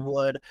said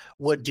Fine.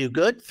 would do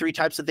good, three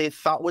types that they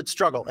thought would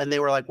struggle. And they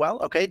were like, well,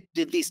 okay,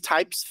 did these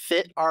types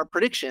fit our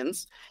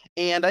predictions?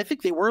 And I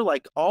think they were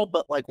like all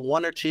but like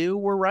one or two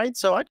were right.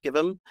 So I'd give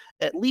them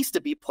at least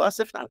a B plus,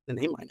 if not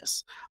an A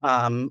minus.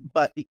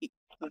 But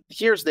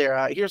here's their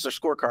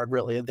scorecard,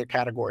 really, of their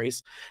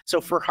categories.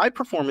 So for high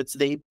performance,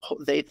 they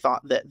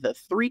thought that the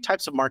three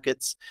types of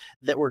markets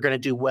that were going to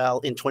do well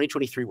in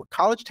 2023 were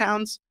college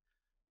towns.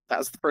 That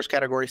was the first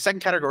category.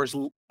 Second category is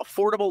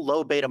affordable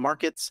low beta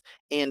markets.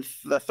 And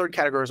the third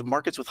category is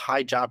markets with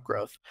high job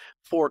growth.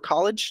 For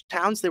college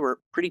towns, they were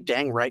pretty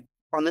dang right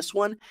on this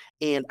one.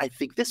 And I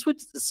think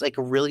it's like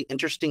a really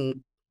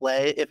interesting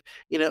play.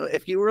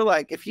 If you were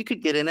like, if you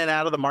could get in and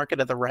out of the market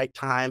at the right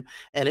time,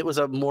 and it was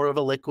a more of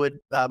a liquid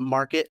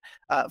market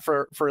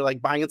for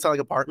like buying and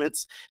selling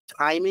apartments,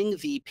 timing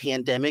the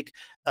pandemic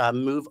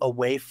move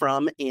away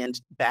from and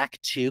back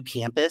to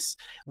campus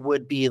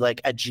would be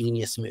like a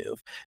genius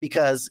move,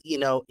 because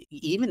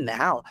even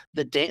now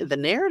the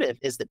narrative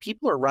is that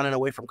people are running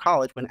away from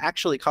college when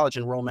actually college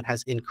enrollment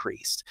has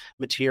increased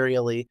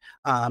materially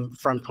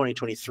from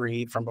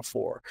 2023 from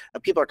before.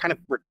 People are kind of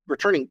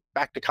returning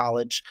back to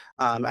college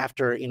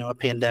after a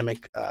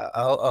pandemic,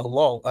 a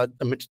lull,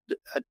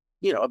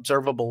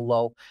 observable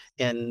lull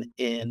in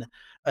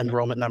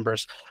enrollment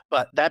numbers.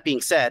 But that being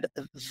said,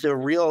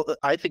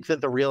 I think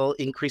that the real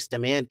increased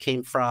demand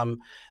came from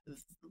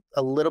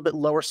a little bit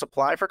lower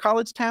supply for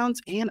college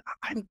towns, and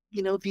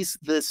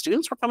the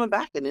students were coming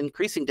back in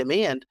increasing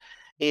demand,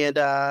 and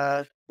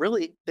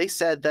really they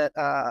said that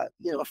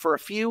for a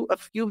few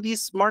of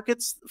these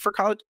markets for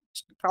college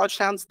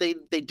towns, they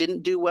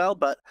didn't do well,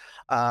 but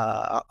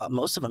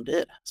most of them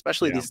did,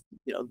 especially Yeah. these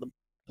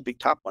the big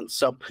top ones.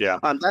 So Yeah.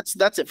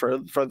 that's it for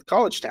the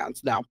college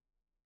towns now.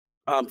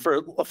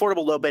 For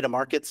affordable low beta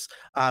markets,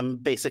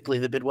 basically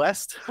the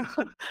Midwest,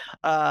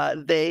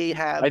 they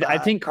have. I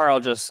think Carl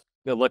just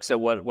looks at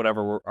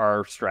whatever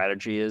our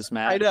strategy is, I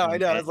Matt, know, I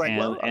and know. I was like,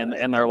 well,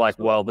 and they're like,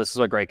 well, this is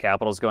what great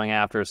capital is going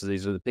after. So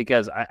these are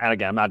because and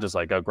again, I'm not just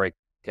like, oh, great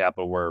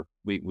capital where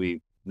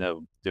we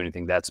no do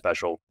anything that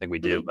special. I think we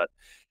do, Mhm. but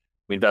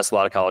we invest in a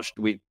lot of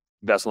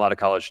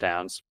college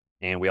towns,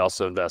 and we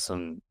also invest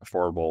in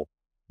affordable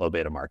low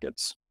beta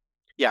markets.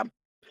 Yeah,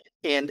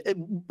 and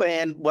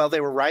well, they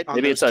were right on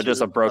Maybe it's those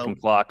just a two. broken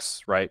So,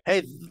 clocks, right?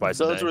 hey, Twice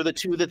a those day. were the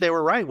two that they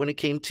were right when it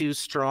came to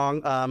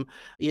strong,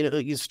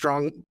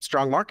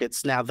 strong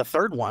markets. Now the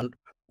third one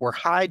were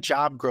high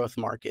job growth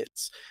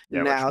markets.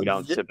 Yeah, which Now, we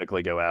don't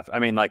typically go after. I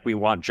mean, like we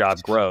want job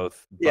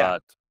growth, yeah,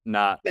 but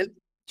not and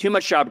too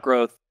much job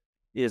growth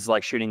is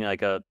like shooting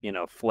like a,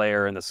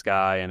 flare in the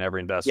sky and every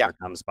yeah, investor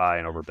comes by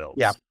and yeah.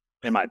 overbuilds,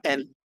 in my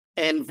opinion.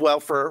 And well,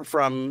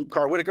 from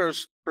Carl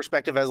Whitaker's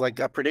perspective as like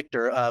a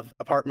predictor of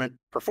apartment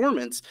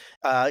performance,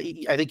 I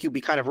think you'd be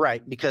kind of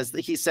right, because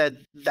he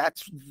said that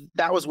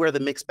was where the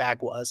mixed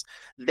bag was.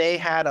 They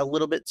had a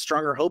little bit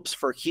stronger hopes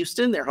for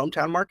Houston, their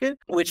hometown market,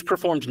 which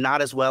performed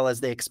not as well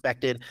as they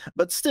expected,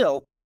 but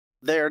still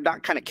they're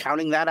not kind of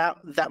counting that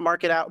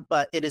market out,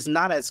 but it is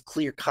not as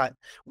clear cut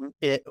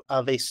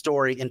of a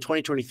story in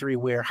 2023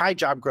 where high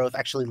job growth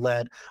actually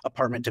led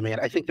apartment demand.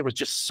 I think there was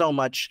just so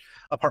much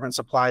apartment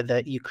supply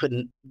that you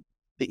couldn't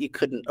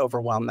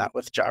overwhelm that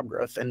with job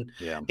growth,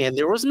 Yeah. and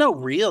there was no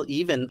real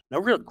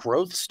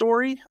growth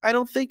story, I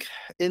don't think,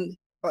 in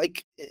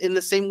like in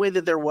the same way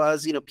that there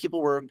was,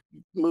 people were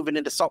moving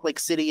into Salt Lake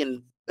City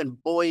and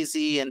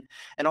Boise and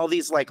all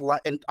these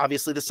and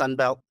obviously the Sun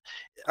Belt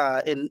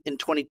in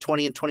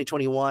 2020 and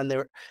 2021.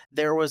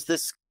 There was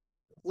this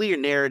clear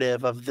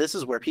narrative of this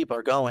is where people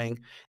are going,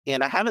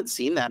 and I haven't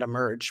seen that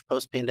emerge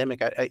post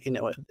pandemic.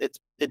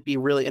 It'd be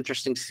really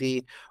interesting to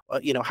see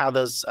how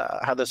those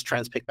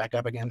trends pick back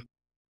up again.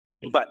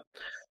 But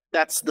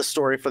that's the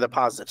story for the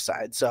positive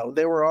side. So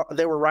they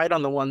were right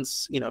on the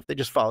ones, if they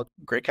just followed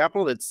great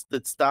capital,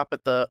 that stop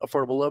at the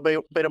affordable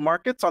low beta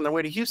markets on their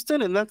way to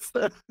Houston, and that's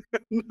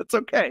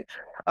okay.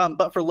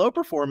 But for low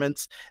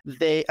performance,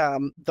 the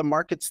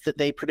markets that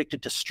they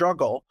predicted to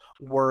struggle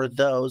were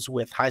those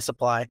with high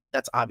supply.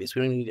 That's obvious.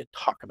 We don't need to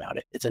talk about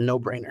it. It's a no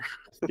brainer.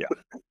 Yeah.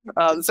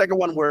 The second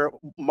one, where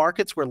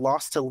markets where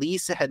loss to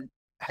lease had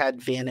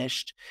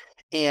vanished,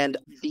 and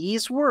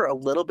these were a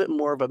little bit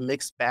more of a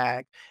mixed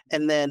bag.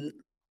 And then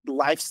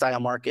lifestyle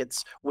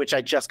markets, which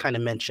I just kind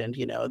of mentioned,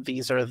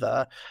 these are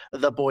the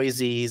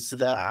Boise's,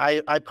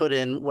 I put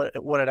in,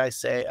 what did I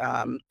say?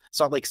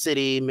 Salt Lake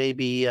City,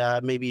 maybe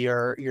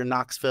your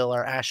Knoxville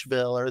or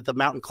Asheville, or the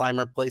mountain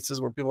climber places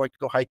where people like to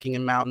go hiking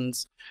in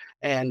mountains,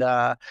 and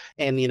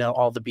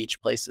all the beach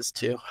places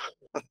too.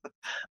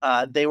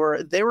 They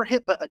were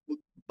hit,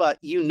 but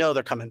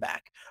they're coming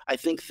back. I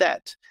think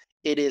that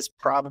it is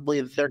probably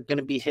they're going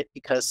to be hit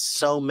because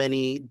so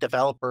many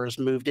developers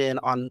moved in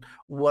on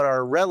what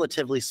are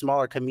relatively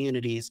smaller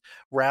communities,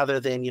 rather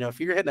than, if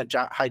you're hitting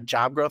a high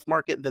job growth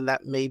market, then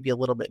that may be a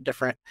little bit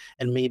different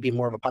and maybe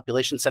more of a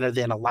population center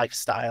than a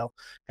lifestyle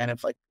kind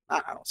of like,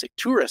 I don't say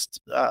tourist,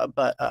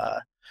 but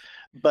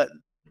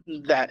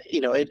that,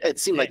 it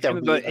seemed like that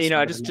would be But a sort of a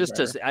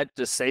I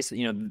just say,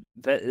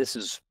 that this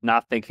is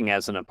not thinking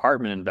as an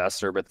apartment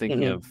investor, but thinking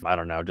Mhm. of, I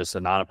don't know, just a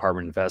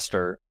non-apartment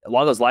investor. A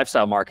lot of those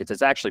lifestyle markets,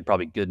 it's actually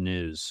probably good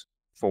news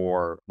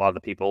for a lot of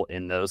the people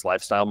in those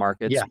lifestyle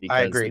markets, Yeah,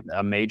 I because agree.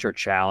 a major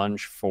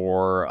challenge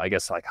for, I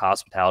guess, like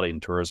hospitality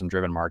and tourism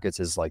driven markets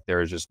is like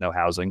there is just no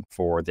housing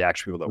for the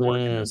actual people that work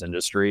in those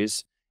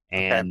industries.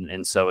 Okay.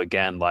 And so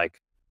again,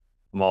 like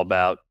I'm all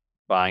about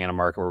buying in a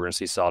market where we're going to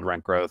see solid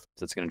rent growth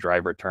that's going to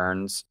drive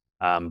returns.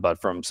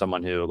 But from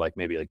someone who like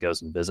maybe like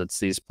goes and visits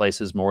these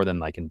places more than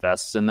like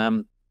invests in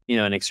them,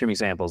 an extreme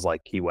example is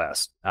like Key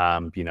West.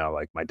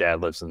 Like my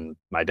dad lives in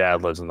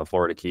the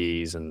Florida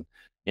Keys, and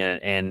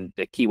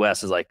the Key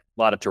West is like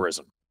a lot of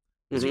tourism,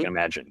 as you can Hmm.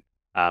 imagine.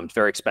 It's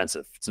very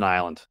expensive. It's an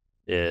island.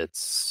 They're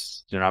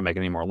not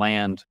making any more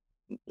land.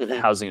 Hmm.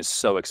 Housing is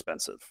so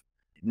expensive.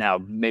 Now,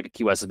 maybe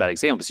Key West is a bad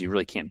example because you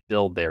really can't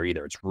build there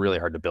either. It's really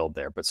hard to build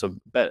there. But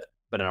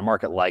in a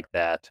market like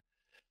that,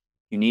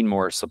 you need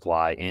more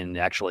supply. And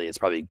actually, it's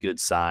probably a good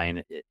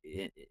sign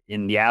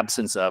in the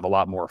absence of a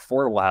lot more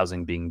affordable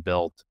housing being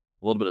built.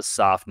 A little bit of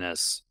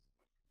softness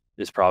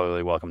is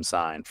probably a welcome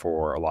sign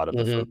for a lot of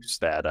the Hmm. folks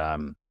that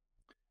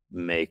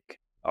make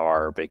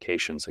our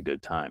vacations a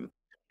good time.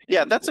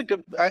 Yeah, And that's a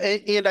good,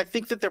 and I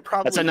think that there that's a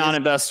probably is.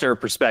 non-investor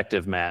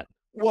perspective, Matt.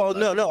 Well,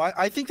 But no.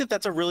 I think that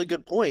that's a really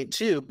good point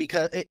too,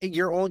 because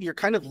you're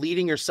kind of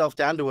leading yourself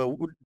down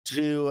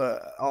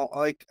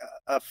like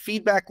a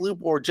feedback loop,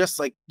 or just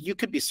like you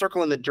could be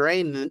circling the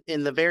drain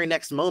in the very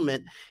next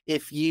moment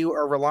if you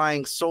are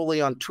relying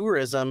solely on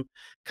tourism.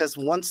 Because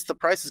once the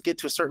prices get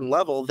to a certain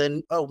level,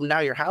 then now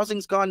your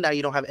housing's gone. Now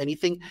you don't have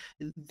anything.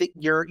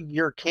 You're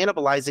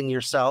cannibalizing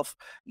yourself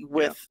yeah,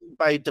 with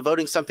by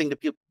devoting something to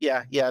people.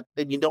 Yeah, yeah,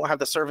 and you don't have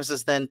the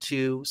services then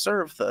to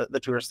serve the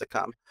tourists that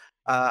come.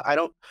 I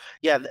don't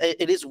Yeah,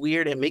 it is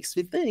weird. It makes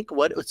me think,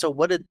 what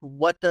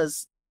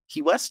does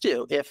Key West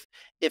do if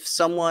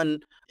someone,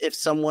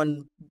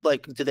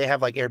 like, do they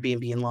have like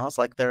Airbnb in laws,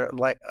 like they're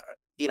like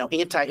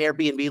anti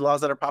Airbnb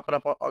laws that are popping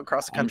up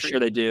across the I'm sure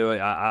country? they do.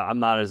 I'm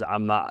not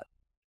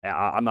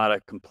a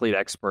complete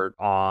expert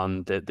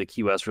on the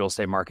Key West real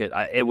estate market.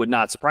 It would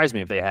not surprise me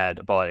if they had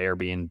about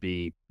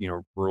Airbnb,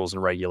 rules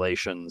and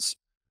regulations.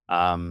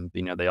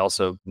 They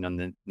also,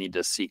 they need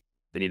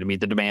to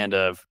meet the demand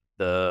of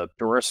the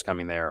tourists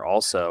coming there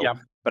also. Yeah.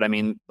 But I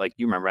mean, like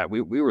you remember,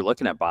 we were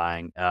looking at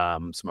buying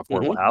some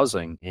affordable Hmm.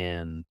 housing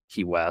in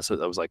Key West. So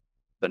that was like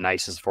the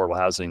nicest affordable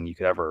housing you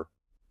could ever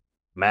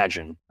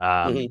imagine.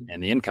 Hmm.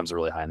 And the incomes are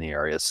really high in the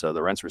area, so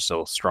the rents were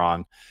still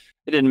strong.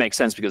 it didn't make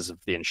sense because of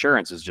the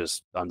insurance is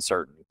just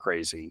uncertain,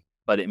 crazy.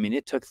 But I mean,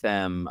 it took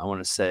them, I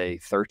want to say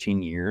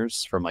 13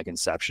 years from like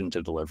inception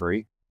to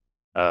delivery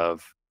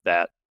of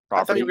that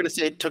I thought you were property. going to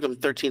say it took them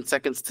 13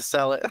 seconds to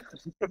sell it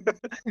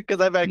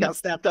because I bet it No, got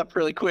snapped up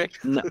really quick.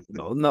 no,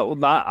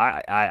 not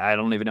I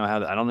don't even know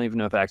how I don't even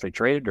know if it actually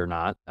traded or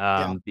not.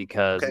 Yeah.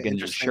 Because Okay. again,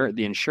 Interesting.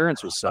 the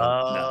insurance was so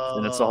nuts, and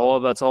Oh, that's a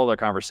whole other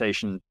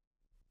conversation,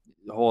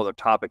 a whole other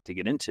topic to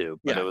get into.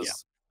 But it yeah. Yeah.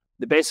 was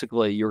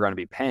basically you were going to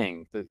be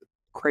paying the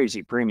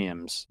crazy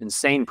premiums,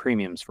 insane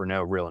premiums for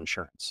no real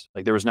insurance.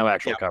 Like there was no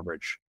actual Yeah.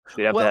 coverage.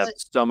 You'd have to Well, have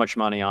so much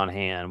money on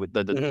hand with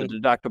the mhm.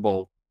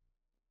 deductible.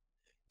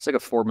 It's like a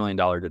 $4 million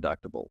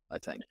deductible, I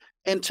think,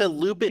 And to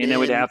loop it and then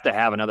we'd in, have to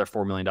have another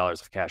 $4 million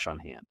of cash on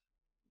hand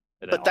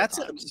at but all that's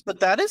times. but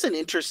that is an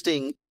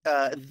interesting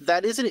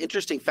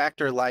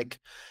factor. Like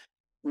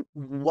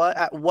what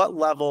at what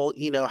level,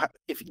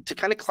 if to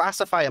kind of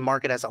classify a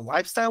market as a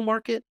lifestyle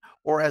market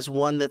or as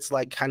one that's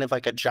like kind of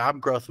like a job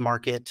growth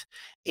market,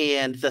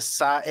 and the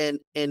size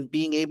and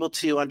being able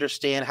to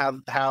understand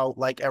how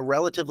like a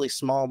relatively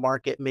small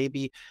market,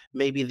 maybe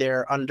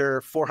they're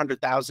under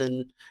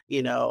 400,000,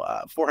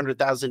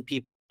 400,000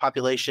 people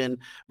population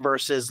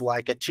versus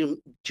like a 2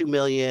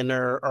 million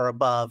or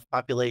above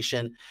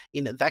population,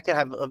 that could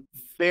have a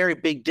very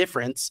big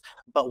difference.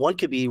 But one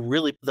could be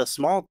really the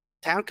small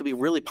town could be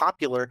really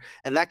popular,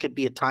 and that could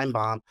be a time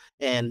bomb.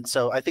 And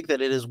so I think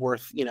that it is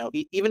worth,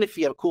 even if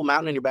you have a cool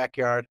mountain in your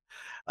backyard,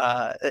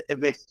 it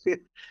may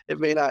it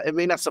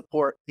may not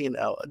support,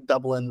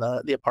 doubling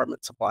the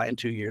apartment supply in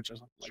 2 years or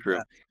something It's like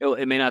true. that.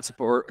 It may not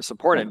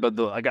support it, but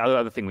the like,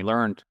 other thing we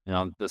learned,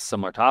 on this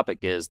similar topic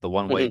is the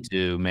one way Mhm.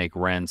 to make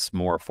rents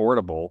more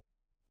affordable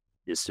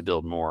is to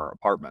build more Yeah,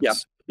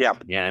 apartments. yeah,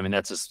 Yeah, I mean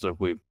that's just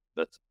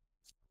that's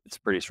it's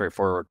pretty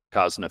straightforward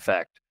cause and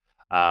effect.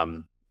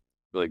 Um,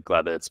 really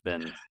glad that it's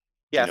been,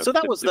 yeah. So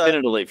that was the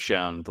definitively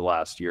shown the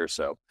last year or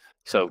so.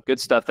 So good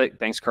stuff.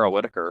 Thanks, Carl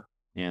Whitaker,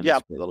 and yeah,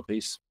 this great little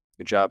piece.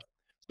 Good job.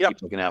 yeah.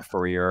 Keep looking out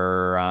for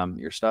your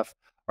stuff.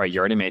 All right,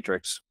 Yardy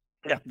Matrix,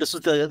 Yeah, this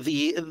was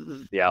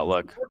the the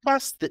outlook.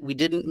 forecast that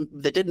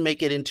didn't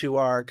make it into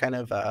our kind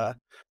of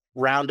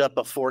roundup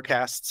of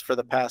forecasts for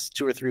the past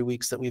 2 or 3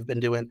 weeks that we've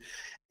been doing.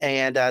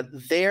 And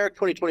their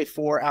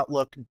 2024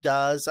 outlook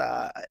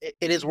it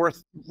is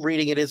worth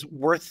reading. It is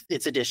worth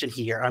its edition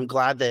here. I'm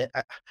glad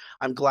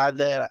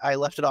that I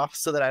left it off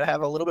so that I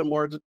have a little bit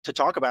more to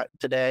talk about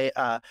today,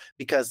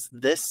 because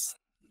this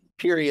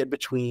period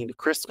between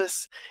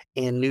Christmas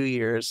and New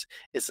Year's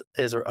is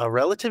a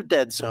relative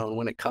dead zone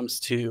when it comes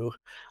to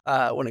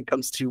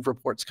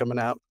reports coming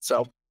out.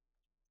 So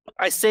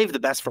I save the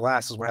best for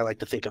last is where I like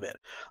to think of it.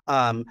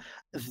 Um,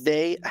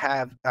 they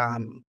have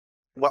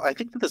well, I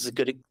think that this is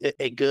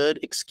a good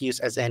excuse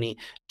as any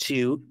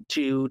to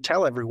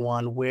tell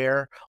everyone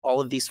where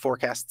all of these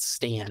forecasts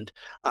stand.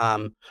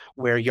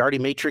 Where Yardi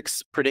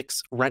Matrix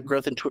predicts rent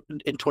growth in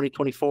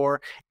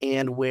 2024,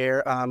 and where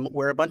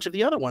a bunch of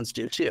the other ones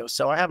do too.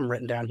 So I have them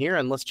written down here,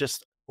 and let's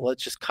just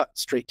cut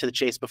straight to the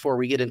chase before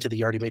we get into the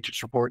Yardi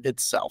Matrix report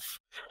itself.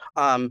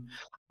 Um,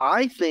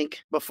 I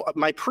think before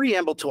my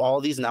preamble to all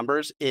of these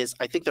numbers is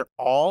I think they're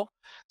all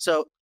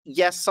so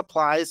yes,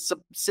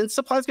 since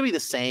supplies gonna be the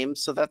same,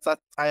 so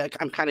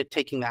I'm kind of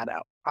taking that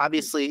out.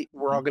 Obviously,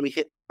 we're all gonna be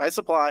hit by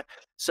supply.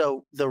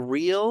 So the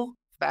real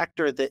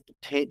factor that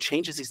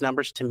changes these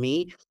numbers to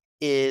me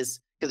is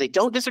because they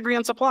don't disagree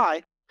on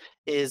supply,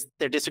 is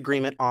their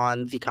disagreement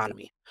on the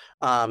economy.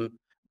 Um,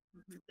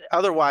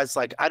 Otherwise,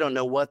 like I don't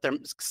know what they're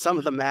some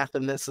of the math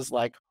in this is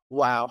like,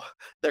 wow,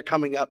 they're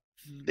coming up.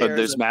 But There's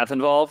there's a math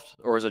involved,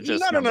 or is it no,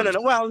 just no, no, no, numbers?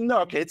 no. Well, no,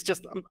 okay. It's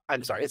just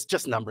I'm sorry. It's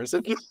just numbers.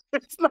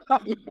 It's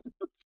not.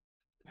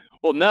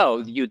 Well, no,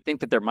 you'd think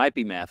that there might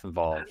be math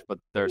involved, but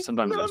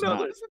sometimes No, there's no.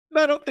 not.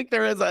 I don't think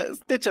there is a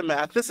stitch of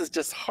math. This is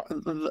just heart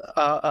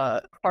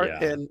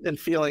Yeah, and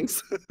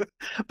feelings.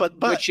 But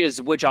which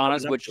the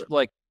honest, which number.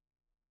 like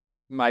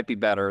might be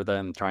better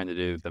than trying to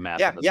do the math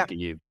Yeah, that yeah. doesn't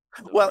get you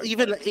the Well, right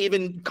place.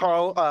 even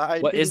Carl, I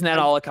Well, isn't didn't. that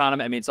all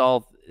economy? I mean,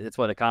 it's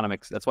what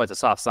economics. That's why it's a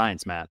soft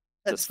science, Matt.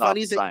 It's a It's soft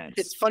funny that science.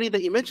 it's funny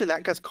that you mentioned that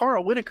because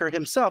Carl Whitaker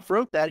himself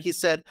wrote that. He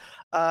said,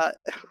 uh,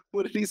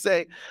 "What did he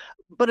say?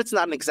 But it's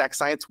not an exact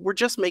science. We're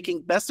just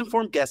making best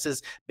informed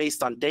guesses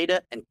based on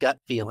data and gut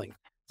feeling."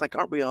 It's like,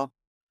 aren't we all?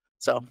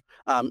 So,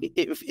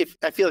 if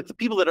I feel like the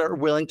people that are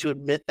willing to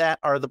admit that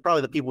are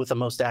probably the people with the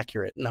most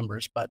accurate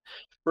numbers. But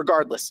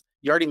regardless,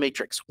 Yardi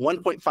Matrix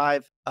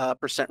 1.5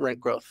 percent rent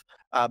growth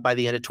by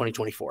the end of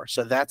 2024.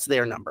 So that's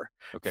their number.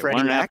 Okay, one Freddie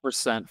and a half Mac,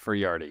 percent for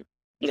Yardi.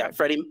 yeah,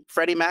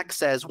 Freddie Mac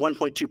says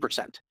 1.2%.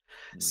 Mm.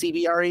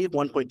 CBRE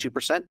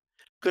 1.2%.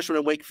 Cushman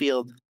and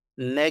Wakefield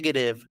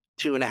negative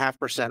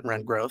 2.5%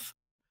 rent growth.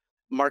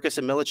 Marcus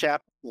and Millichap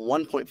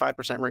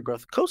 1.5% rent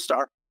growth.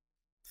 CoStar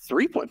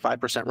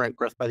 3.5% rent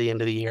growth by the end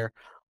of the year.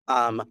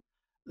 Um,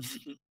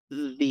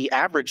 the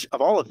average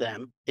of all of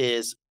them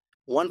is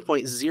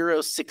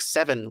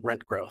 1.067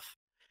 rent growth,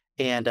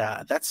 and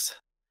that's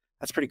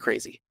pretty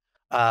crazy.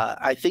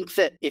 I think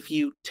that if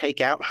you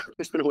take out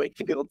Cushman and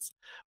Wakefield's,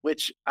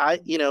 which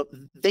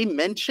they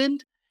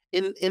mentioned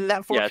in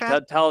that Yeah,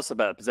 forecast. tell us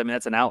about it, because I mean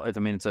that's an out. I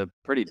mean it's a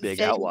pretty big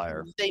They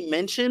outlier. they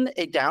mentioned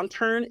a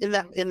downturn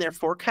in their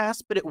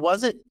forecast, but it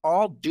wasn't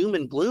all doom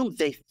and gloom.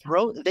 They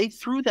threw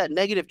that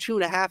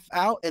 -2.5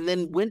 out and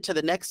then went to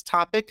the next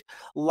topic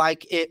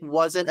like it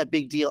wasn't a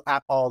big deal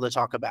at all to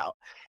talk about.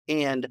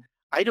 And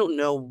I don't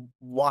know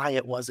why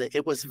it wasn't.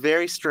 It was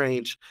very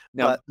strange,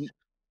 Now,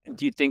 but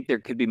do you think there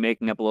could be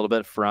making up a little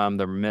bit from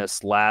the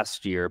miss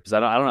last year? Because I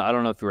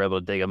don't know if we were able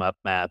to dig them up,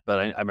 Matt, but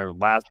I remember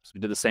we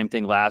did the same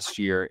thing last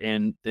year,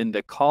 and then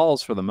the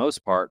calls for the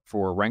most part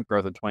for rent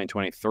growth in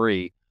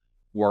 2023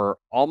 were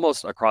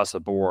almost across the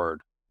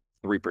board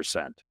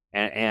 3%,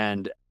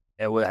 and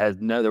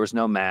had no, there was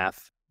no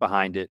math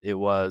behind it. It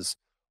was,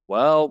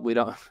 well, we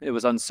don't. It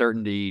was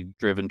uncertainty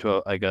driven to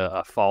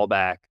a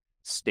fallback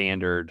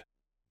standard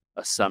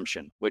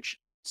assumption, which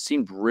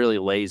seemed really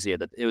lazy.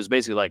 It was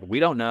basically like, we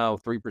don't know,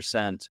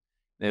 3%.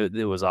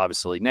 It was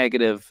obviously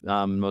negative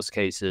in most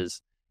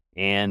cases.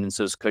 And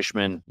so is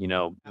Cushman, in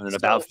an so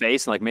about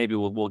face, and like maybe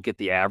we'll get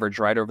the average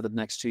right over the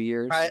next 2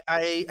 years or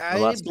I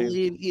last two.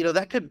 believe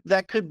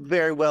that could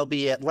very well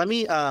be it. Let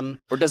me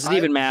Or does it I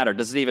even matter?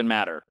 Does it even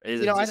matter? Is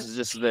you it know I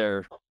just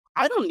there?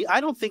 I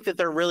don't think that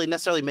they're really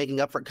necessarily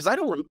making up for it because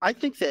I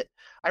think that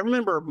I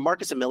remember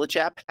Marcus and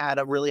Millichap had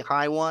a really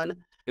high one.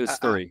 It was Uh,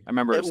 three. I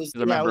remember. it 'Cause was I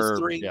yeah, it was remember.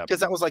 three Yeah.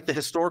 because that was like the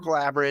historical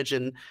average,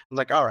 and I'm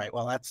like, all right,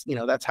 well,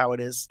 that's how it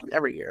is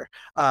every year.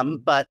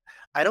 But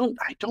I don't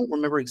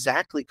remember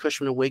exactly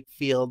Cushman and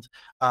Wakefield,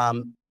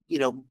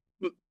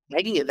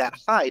 making it that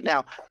high.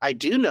 Now, I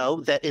do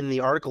know that in the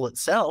article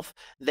itself,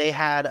 they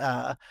had,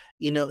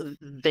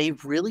 they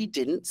really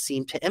didn't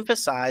seem to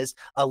emphasize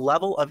a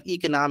level of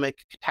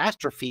economic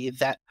catastrophe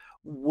that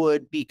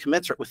would be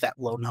commensurate with that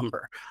low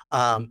number.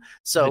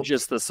 So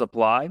Just the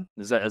supply,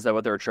 is that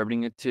what they're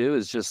attributing it to?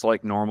 Is just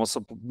like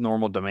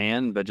normal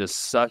demand, but just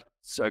such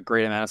a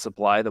great amount of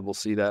supply that we'll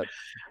see that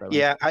way.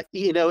 yeah,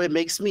 it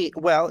makes me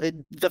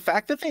the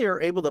fact that they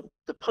are able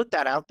to put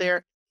that out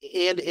there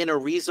and in a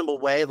reasonable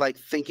way, like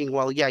thinking,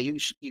 well, yeah, you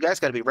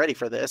guys got to be ready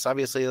for this.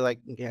 Obviously, like,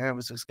 yeah, it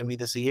was just going to be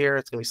this a year.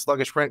 It's going to be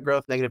sluggish rent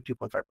growth,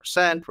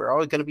 -2.5%. We're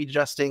always going to be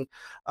adjusting.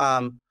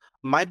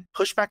 My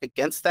pushback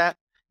against that,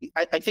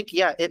 I think,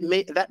 yeah,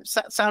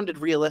 sounded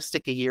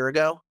realistic a year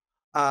ago.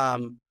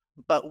 Um,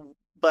 but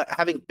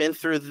having been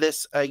through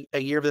this a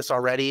year of this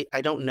already,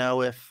 I don't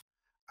know if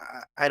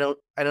I don't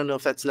know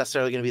if that's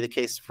necessarily going to be the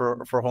case for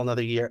a whole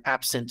nother year,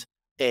 absent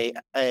a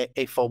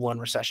full blown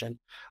recession.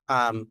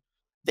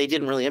 They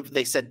didn't really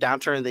they said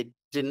downturn. They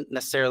didn't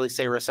necessarily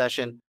say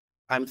recession.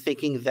 I'm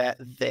thinking that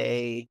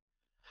they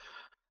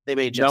may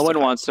No one justify.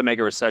 wants to make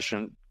a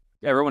recession.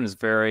 Everyone is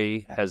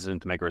very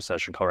hesitant to make a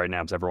recession call right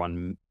now because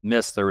everyone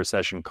missed the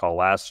recession call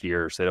last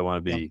year, so they don't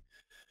want to Yep.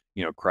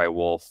 be, cry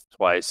wolf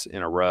twice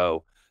in a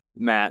row.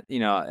 Matt,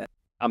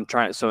 I'm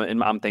trying. So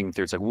I'm thinking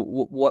through. It's like,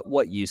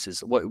 what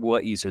uses?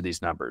 What use are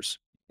these numbers?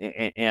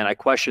 And I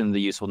question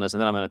the usefulness, and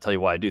then I'm going to tell you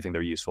why I do think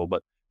they're useful.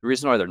 But the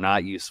reason why they're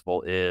not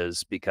useful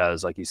is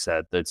because, like you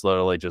said, it's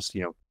literally just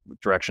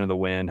direction of the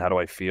wind. How do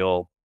I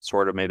feel?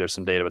 Sort of. Maybe there's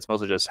some data, but it's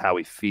mostly just how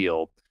we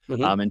feel.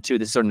 Hmm. And two,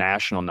 these are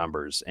national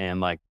numbers, and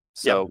like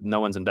Yep. so, no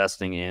one's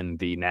investing in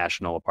the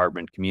national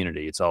apartment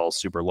community. It's all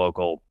super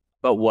local.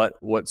 But what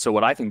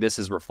I think this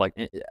is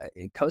reflecting,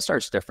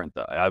 CoStar's different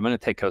though. I'm going to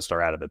take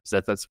CoStar out of it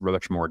because that's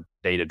much more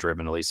data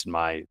driven, at least in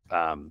my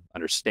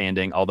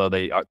understanding. Although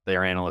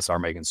their analysts are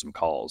making some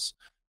calls.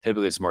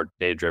 Typically, it's more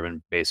data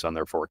driven based on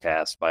their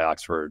forecast by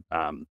Oxford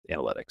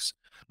Analytics.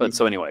 But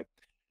so anyway,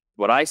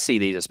 what I see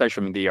these,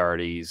 especially from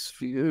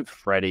DRDs,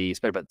 Freddie,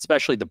 but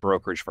especially the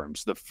brokerage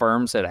firms, the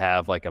firms that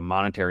have like a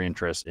monetary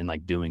interest in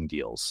like doing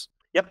deals.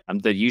 Yep.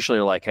 They usually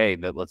are like, hey,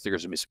 there's going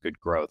to be some good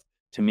growth.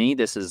 To me,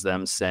 this is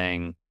them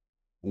saying,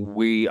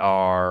 we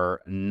are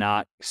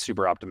not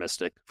super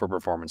optimistic for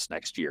performance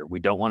next year. We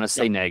don't want to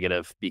say Yep.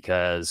 negative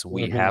because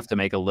we Hmm. have to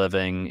make a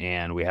living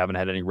and we haven't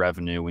had any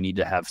revenue. We need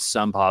to have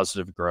some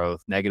positive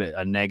growth.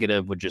 A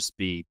negative would just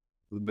be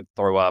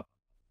throw up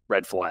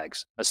red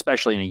flags,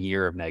 especially in a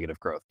year of negative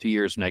growth. 2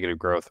 years of negative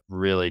growth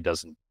really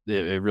doesn't.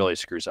 It really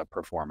screws up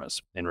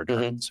performance in Hmm.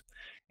 returns.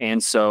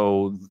 And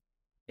so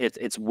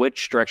it's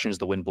which direction is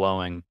the wind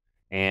blowing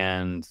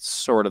and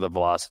sort of the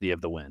velocity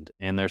of the wind.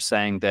 And they're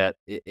saying that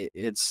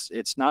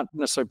it's not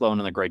necessarily blowing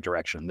in the great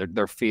direction.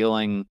 They're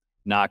feeling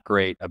not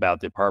great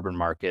about the apartment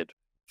market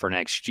for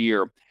next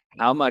year.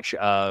 How much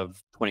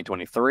of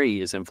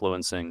 2023 is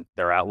influencing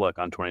their outlook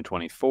on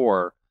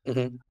 2024?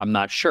 Hmm. I'm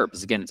not sure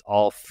because again, it's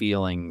all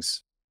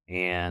feelings.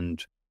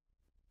 And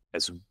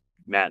as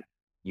Matt,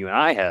 you and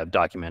I have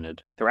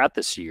documented throughout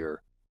this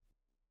year,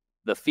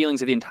 the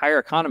feelings of the entire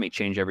economy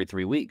change every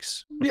 3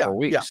 weeks, Yeah. 4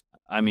 weeks.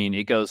 I mean,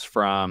 it goes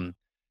from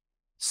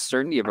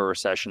certainty of a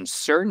recession,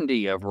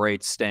 certainty of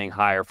rates staying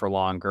higher for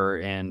longer,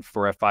 and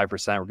for at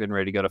 5%, we're getting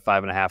ready to go to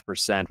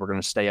 5.5%. We're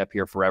going to stay up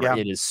here forever. Yeah.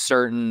 It is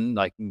certain,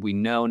 like we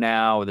know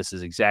now, this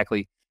is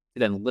exactly.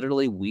 Then,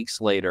 literally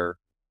weeks later,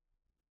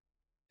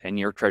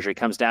 10-year treasury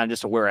comes down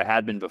just to where it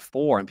had been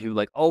before, and people are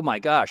like, oh my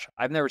gosh,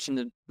 I've never seen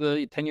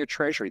the 10-year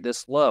treasury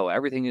this low.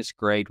 Everything is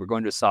great. We're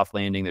going to a soft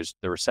landing.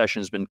 The recession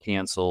has been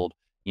canceled.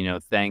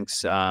 Thanks,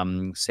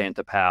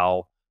 Santa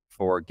Pal,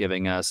 for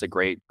giving us a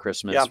great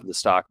Christmas Yeah. for the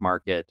stock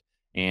market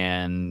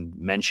and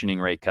mentioning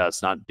rate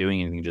cuts, not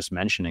doing anything, just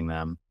mentioning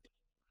them.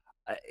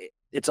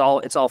 It's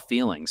all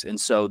feelings, and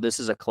so this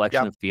is a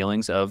collection Yeah. of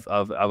feelings of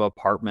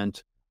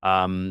apartment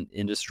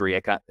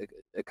industry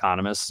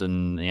economists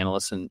and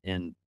analysts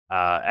and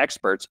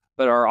experts,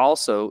 but are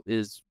also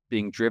is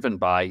being driven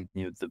by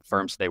the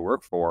firms they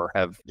work for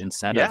have Yeah.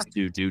 incentives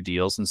to do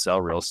deals and sell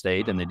real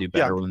estate, and they do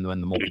Yeah. better when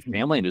the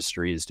multifamily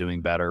industry is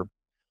doing better.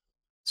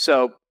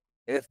 So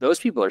if those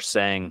people are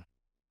saying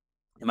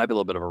it might be a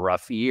little bit of a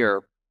rough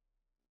year,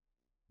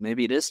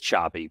 maybe it is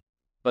choppy.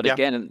 But Yeah.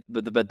 again,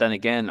 but then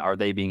again, are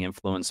they being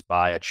influenced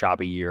by a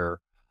choppy year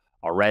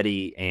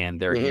already?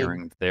 And they're Hmm.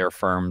 hearing their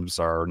firms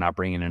are not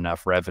bringing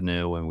enough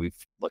revenue. And we've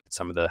looked at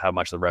some of the how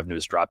much the revenue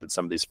has dropped at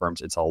some of these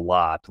firms. It's a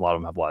lot. A lot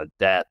of them have a lot of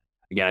debt.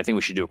 Again, I think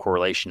we should do a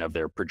correlation of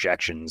their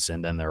projections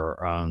and then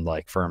their own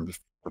like firm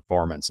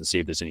performance and see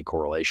if there's any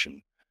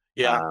correlation.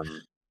 Yeah.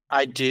 Um,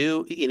 I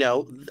do,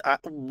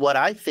 what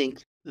I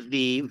think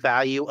the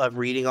value of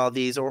reading all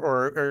these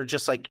or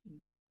just like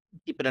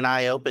keeping an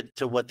eye open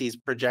to what these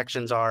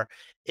projections are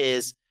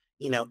is,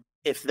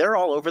 if they're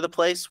all over the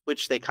place,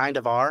 which they kind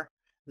of are,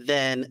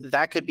 then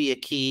that could be a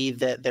key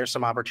that there's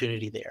some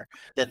opportunity there,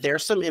 that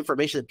there's some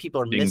information that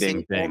people are ding,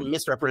 missing ding, or ding.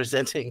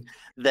 misrepresenting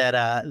that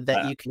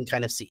Uh, you can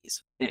kind of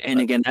seize. and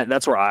But again,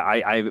 that's where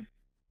I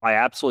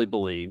absolutely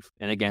believe.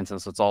 And again,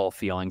 since it's all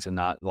feelings and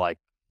not like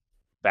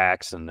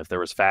facts, and if there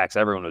was facts,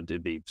 everyone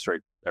would be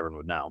straight. Everyone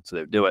would know, so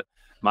they would do it.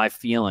 My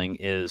feeling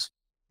is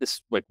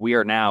this: like we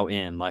are now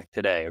in like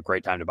today, a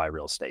great time to buy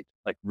real estate,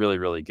 like really,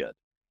 really good.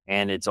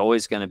 And it's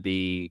always going to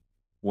be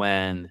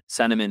when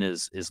sentiment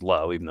is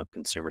low, even though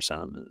consumer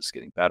sentiment is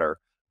getting better.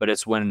 But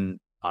it's when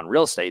on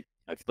real estate,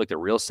 if you looked at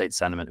real estate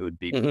sentiment, it would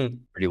be Mhm.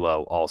 pretty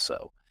low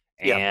also,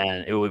 Yeah.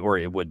 and it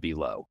would be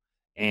low,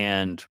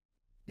 and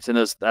so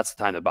that's the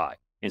time to buy.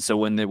 And so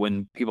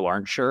when people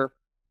aren't sure,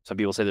 some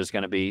people say there's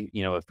going to be,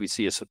 if we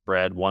see a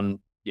spread,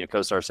 one,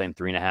 CoStar saying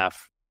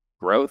 3.5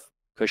 growth,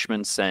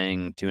 Cushman's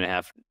saying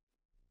 2.5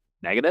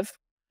 negative.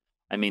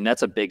 I mean,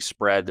 that's a big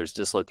spread. There's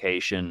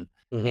dislocation,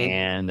 Hmm.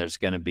 and there's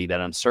going to be that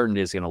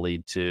uncertainty is going to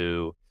lead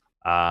to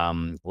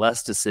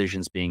less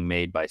decisions being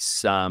made by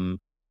some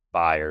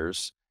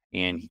buyers,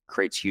 and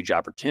creates huge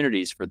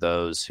opportunities for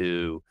those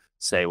who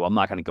say, well, I'm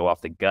not going to go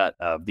off the gut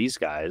of these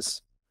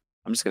guys.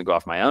 I'm just going to go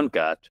off my own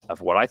gut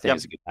of what I think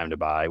is Yep. a good time to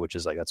buy, which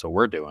is like that's what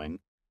we're doing.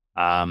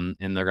 And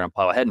they're going to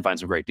plow ahead and find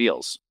some great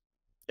deals.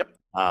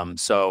 Yep.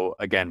 So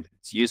again,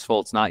 it's useful.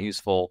 It's not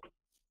useful.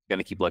 Going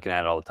to keep looking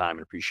at it all the time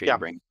and appreciate you Yeah.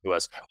 bringing it to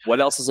us. What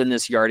else is in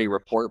this Yardy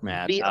report,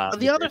 Matt? The other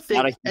It's not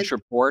thing, a huge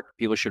report.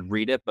 People should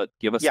read it, but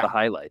give us the yeah.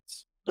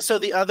 highlights. So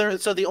the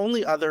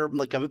only other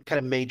like a kind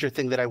of major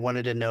thing that I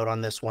wanted to note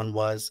on this one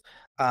was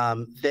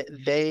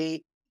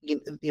that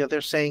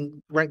they're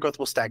saying rent growth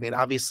will stagnate.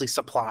 Obviously,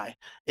 supply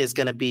is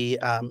going to be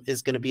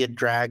a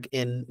drag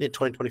in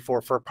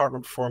 2024 for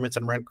apartment performance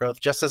and rent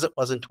growth, just as it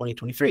was in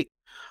 2023.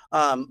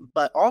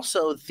 But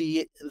also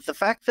the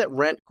fact that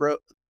rent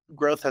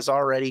growth has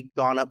already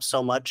gone up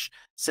so much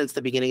since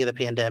the beginning of the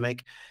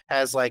pandemic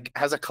has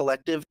a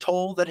collective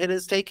toll that it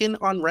has taken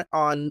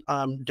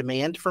on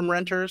demand from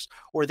renters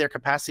or their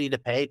capacity to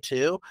pay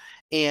too.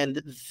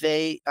 And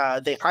they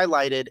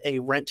highlighted a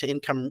rent to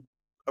income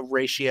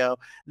ratio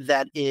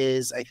that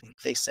is, I think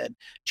they said,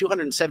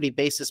 270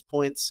 basis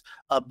points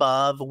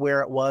above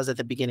where it was at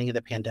the beginning of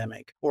the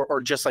pandemic, or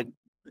just like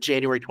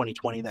January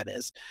 2020, that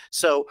is.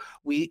 So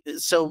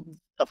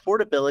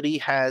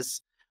affordability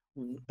has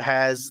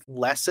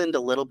lessened a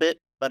little bit,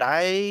 but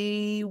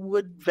I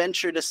would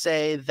venture to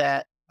say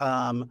that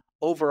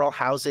overall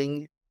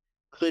housing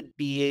could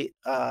be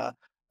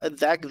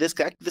this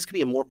could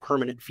be a more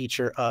permanent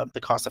feature of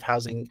the cost of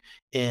housing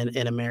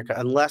in America,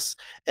 unless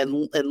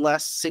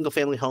single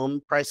family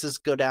home prices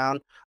go down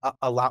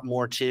a lot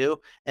more too,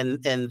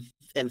 and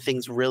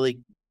things really,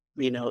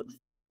 you know,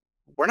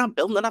 we're not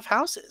building enough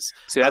houses.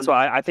 See, that's Um,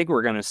 why I think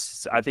we're gonna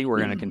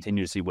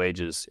continue to see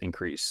wages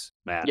increase,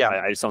 Matt. yeah,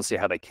 I just don't see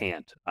how they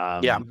can't.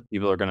 yeah,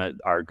 People are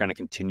gonna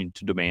continue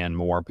to demand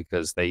more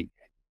because they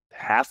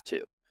have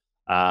to.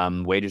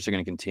 Wages are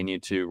going to continue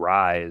to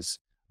rise.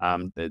 They're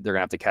going to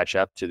have to catch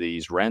up to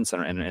these rents,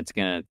 and that's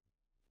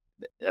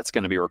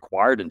going to be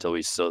required until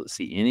we still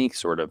see any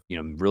sort of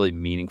really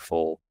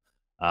meaningful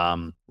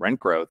rent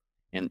growth.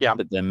 And yeah,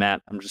 but then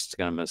Matt, I'm just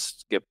going to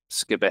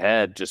skip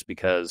ahead just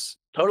because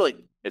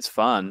totally. it's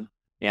fun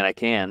and I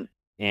can.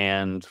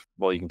 And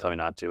well, you can tell me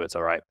not to. It's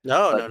all right.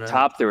 No, But no, no.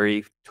 top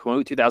three,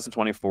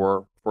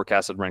 2024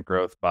 forecasted rent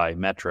growth by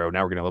Metro.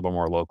 Now we're getting a little bit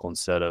more local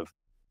instead of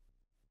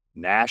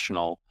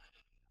national.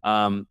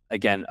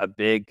 Again, a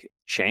big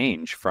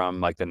change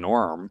from like the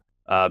norm,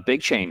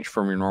 big change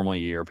from your normal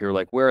year. People are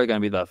like, where are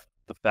going to be the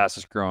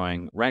fastest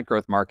growing rent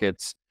growth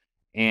markets?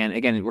 And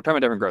again, we're talking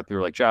about different growth. People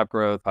are like job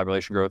growth,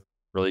 population growth,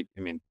 really,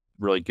 I mean,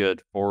 really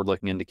good forward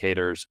looking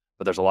indicators,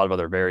 but there's a lot of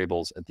other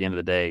variables at the end of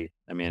the day.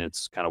 I mean,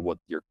 it's kind of what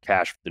the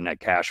net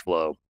cash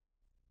flow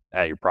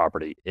at your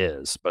property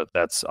is, but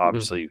that's Mhm.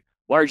 obviously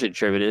largely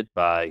attributed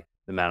by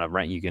the amount of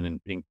rent you can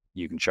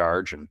you can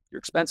charge and your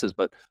expenses,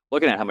 but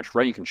looking at how much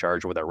rent you can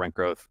charge or what that rent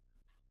growth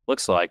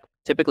looks like,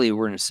 typically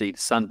we're going to see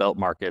Sun Belt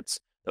markets,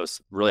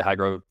 those really high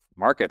growth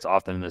markets,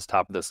 often in this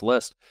top of this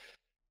list.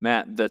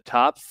 Matt, the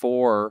top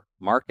four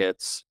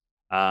markets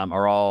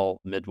are all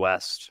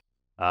Midwest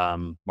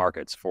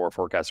markets for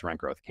forecast rent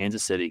growth: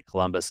 Kansas City,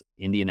 Columbus,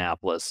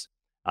 Indianapolis,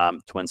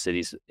 Twin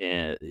Cities,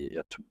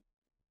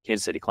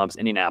 Kansas City, Columbus,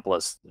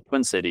 Indianapolis, the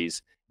Twin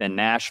Cities, then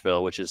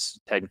Nashville, which is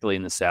technically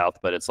in the South,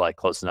 but it's like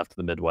close enough to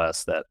the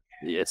Midwest that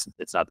it's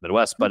not the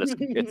Midwest, but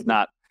it's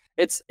not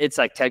it's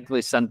like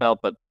technically Sun Belt,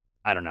 but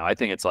I don't know. I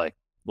think it's like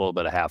a little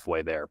bit of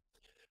halfway there.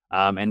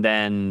 And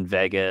then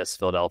Vegas,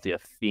 Philadelphia,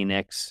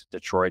 Phoenix,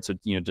 Detroit. So,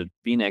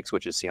 Phoenix,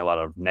 which is seeing a lot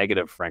of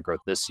negative rent growth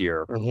this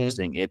year,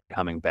 seeing it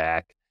coming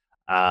back.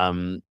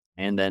 And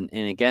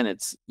again,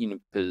 it's,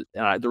 the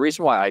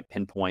reason why I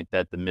pinpoint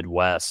that the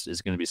Midwest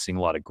is going to be seeing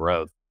a lot of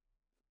growth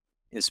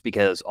is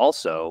because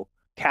also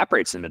cap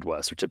rates in the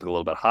Midwest are typically a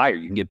little bit higher.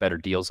 You can get better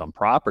deals on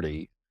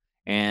property.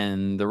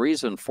 And the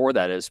reason for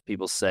that is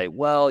people say,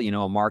 well,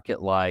 a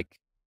market like,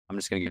 I'm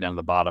just going to get down to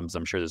the bottoms.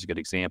 I'm sure there's a good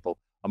example.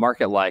 A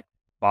market like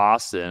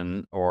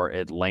Boston or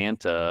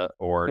Atlanta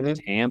or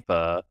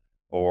Tampa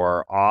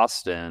or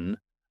Austin,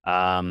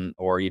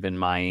 or even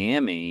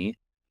Miami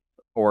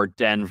or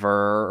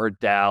Denver or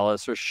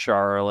Dallas or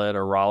Charlotte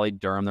or Raleigh,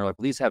 Durham. They're like,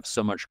 these have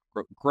so much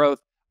growth.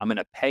 I'm going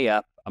to pay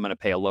up. I'm going to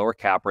pay a lower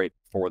cap rate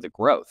for the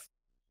growth.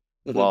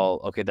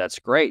 Well, okay, that's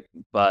great.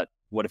 But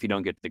what if you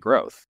don't get the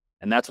growth?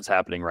 And that's what's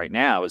happening right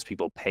now is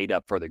people paid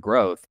up for the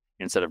growth.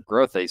 Instead of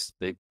growth, they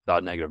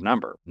thought a negative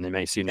number, and they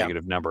may see a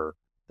negative number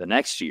the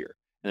next year.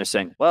 And they're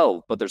saying,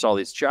 well, but there's all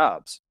these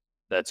jobs.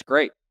 That's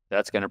great.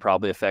 That's going to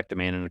probably affect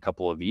demand in a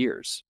couple of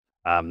years.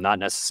 Not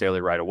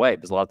necessarily right away,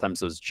 because a lot of times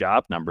those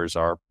job numbers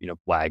are,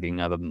 lagging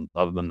other than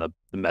the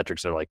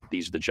metrics that are like,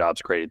 these are the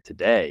jobs created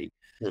today.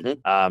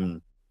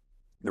 The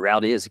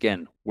reality is,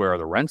 again, where are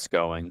the rents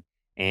going?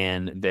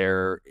 And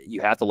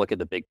you have to look at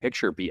the big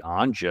picture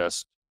beyond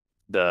just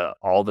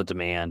all the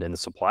demand and the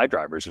supply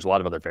drivers. There's a lot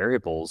of other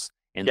variables,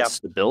 and the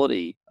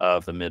stability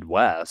of the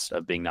Midwest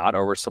of being not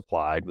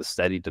oversupplied with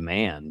steady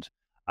demand,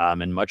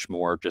 and much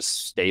more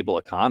just stable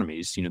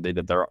economies.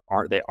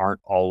 They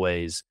aren't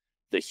always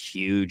the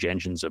huge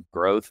engines of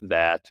growth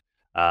that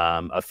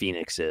a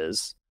Phoenix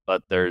is,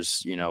 but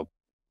there's,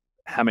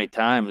 how many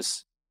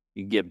times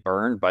you get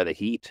burned by the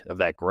heat of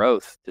that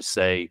growth to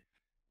say,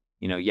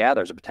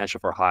 there's a potential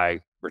for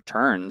high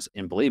returns.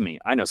 And believe me,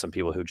 I know some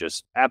people who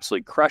just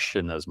absolutely crushed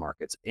in those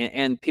markets,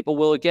 and people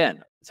will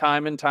again,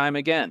 time and time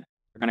again.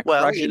 They're going to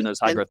crush in those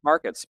high growth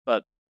markets,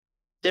 but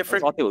there's a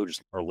lot of people who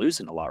just are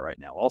losing a lot right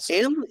now also.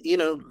 And,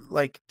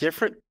 like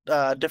different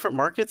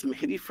markets,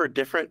 maybe for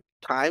different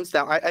times.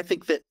 Now, I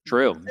think that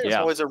there's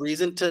always a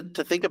reason to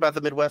think about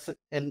the Midwest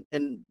and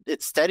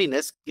its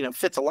steadiness,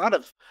 fits a lot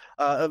of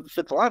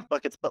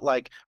buckets. But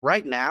like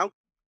right now,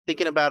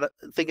 thinking about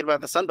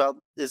the Sun Belt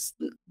is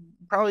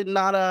probably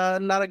not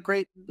a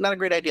great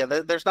idea.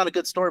 There's not a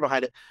good story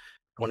behind it.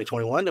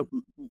 2021,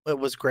 it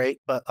was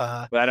great, but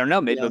I don't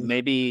know.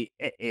 Maybe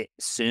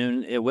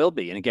soon it will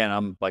be. And again,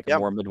 I'm like a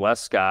more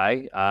Midwest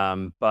guy.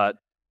 But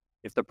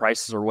if the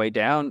prices are way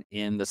down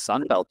in the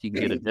Sun Belt, you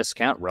can get a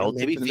discount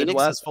relative to the Phoenix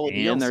Midwest.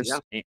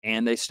 deals,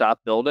 And they stop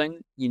building.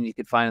 You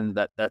could find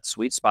that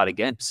sweet spot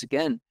again. Because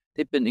again,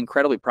 they've been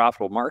incredibly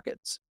profitable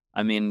markets.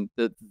 I mean,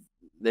 the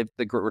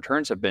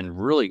returns have been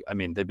really. I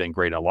mean, they've been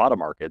great in a lot of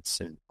markets,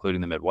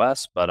 including the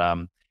Midwest. But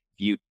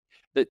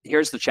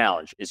here's the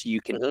challenge: is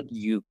you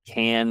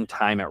can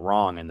time it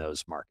wrong in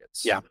those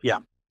markets.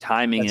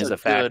 Timing is a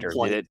factor.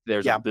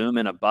 There's a boom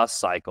and a bust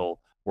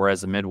cycle, whereas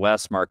the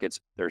Midwest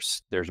markets,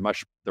 they're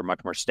much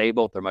more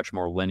stable. They're much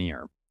more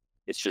linear.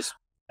 It's just,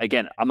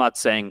 again, I'm not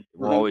saying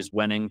we're always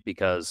winning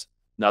because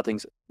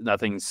nothing's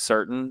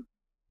certain,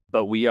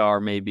 but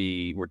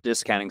we're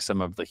discounting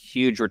some of the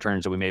huge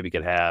returns that we maybe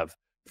could have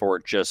for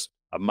just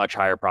a much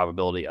higher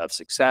probability of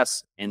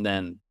success. And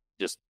then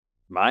just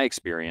my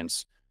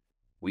experience,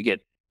 we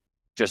get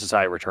just as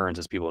high returns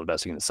as people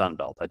investing in the Sun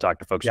Belt. I talk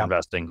to folks who are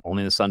investing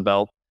only in the Sun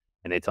Belt,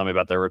 and they tell me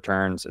about their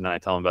returns, and then I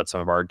tell them about some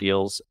of our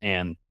deals,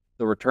 and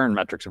the return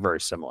metrics are very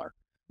similar.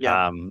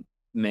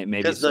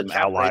 Maybe some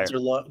outliers.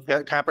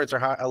 Cap rates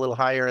are a little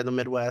higher in the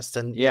Midwest,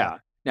 and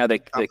now the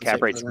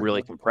cap rates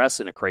really compress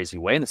in a crazy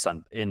way in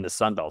the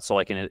Sun Belt. So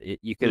like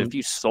you could,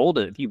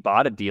 if you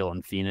bought a deal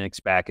in Phoenix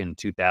back in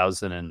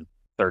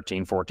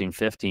 2013, 14,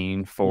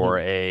 15 for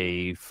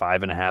a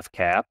 5.5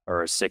 cap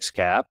or a 6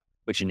 cap,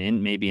 which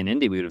maybe in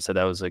Indy we would have said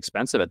that was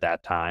expensive at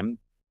that time,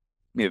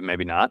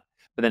 maybe not.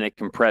 But then it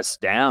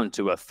compressed down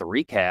to a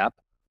 3 cap.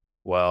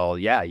 Well,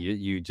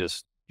 you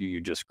just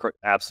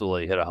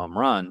absolutely hit a home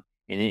run.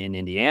 In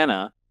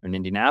Indiana or in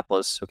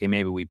Indianapolis, okay,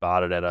 maybe we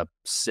bought it at a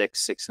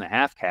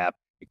 6.5 cap.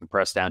 It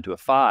compressed down to a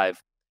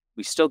 5.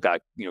 We still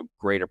got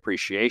great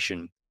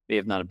appreciation. They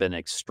have not been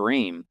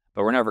extreme,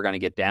 but we're never going to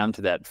get down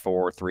to that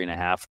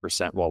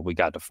 3.5%. Well, we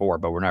got to 4,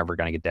 but we're never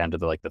going to get down to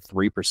the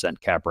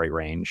 3% cap rate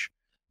range.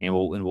 And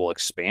we'll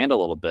expand a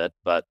little bit,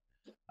 but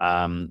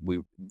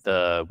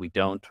we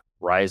don't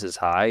rise as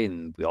high,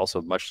 and we also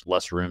have much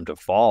less room to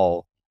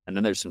fall And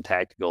then there's some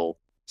tactical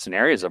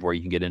scenarios of where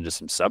you can get into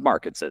some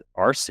submarkets that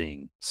are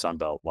seeing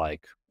Sunbelt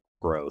like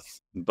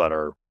growth, but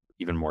are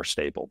even more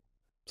stable.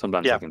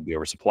 Sometimes they Yeah. can be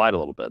oversupplied a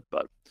little bit,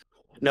 but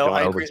No, don't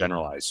I want to agree.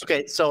 overgeneralize.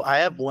 Okay, so I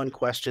have one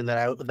question that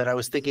I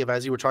was thinking of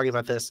as you were talking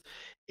about this,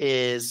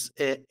 and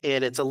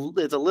it's a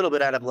little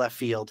bit out of left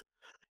field.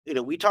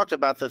 We talked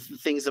about the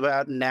things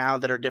about now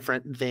that are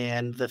different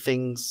than the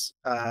things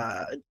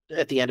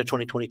at the end of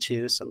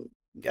 2022. Some,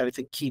 I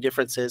think, key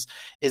differences.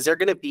 Is there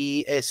going to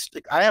be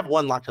I have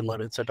one locked and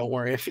loaded, so don't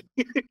worry if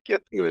you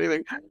can't think of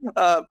anything.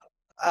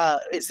 Uh,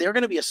 is there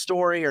going to be a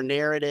story or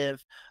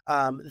narrative,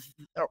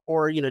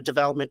 or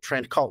development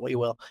trend, call it what you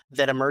will,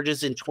 that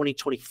emerges in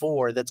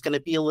 2024 that's going to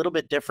be a little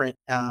bit different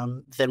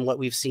than what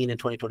we've seen in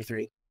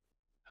 2023?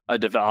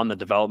 On the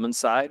development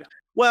side,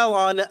 Well,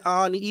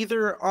 on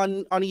either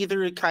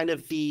kind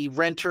of the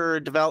renter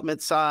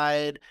development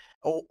side,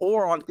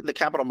 or on the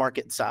capital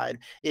market side,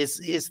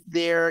 is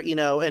there,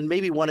 and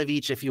maybe one of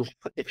each if you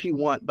if you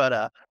want,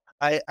 but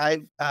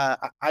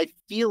I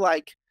feel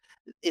like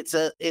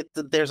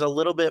there's a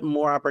little bit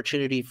more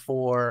opportunity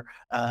for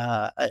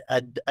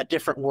a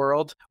different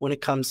world when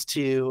it comes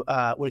to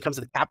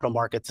the capital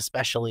markets,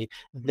 especially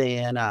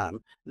than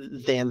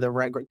the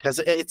rent, because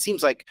it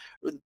seems like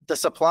the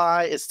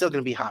supply is still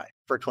going to be high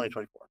for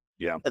 2024.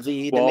 yeah.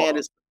 The demand Well,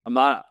 is. I'm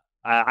not.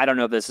 I don't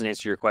know if this is an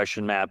answer to your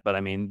question, Matt, but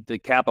I mean the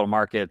capital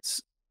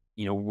markets.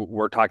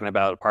 We're talking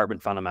about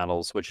apartment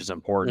fundamentals, which is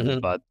important,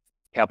 Mhm. but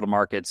capital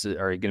markets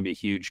are going to be a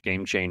huge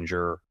game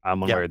changer, one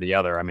way Yeah. or the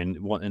other. I mean,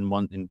 in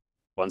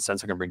one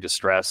sense, they're going to bring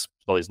distress.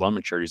 All these loan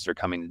maturities are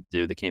coming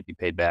due; they can't be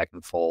paid back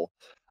in full.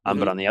 But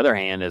Hmm. on the other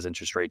hand, as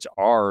interest rates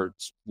are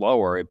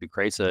lower, it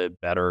creates a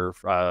better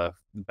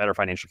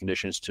financial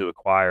conditions to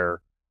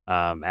acquire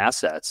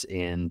assets,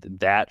 and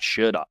that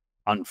should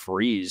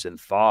unfreeze and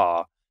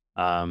thaw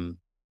um,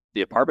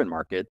 the apartment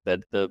market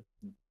that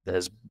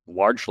has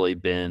largely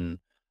been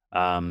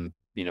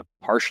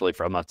partially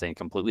I'm not saying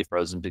completely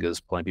frozen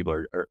because plenty of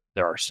people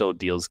there are still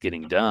deals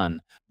getting done,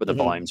 but the Hmm.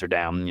 volumes are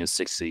down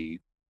 60+%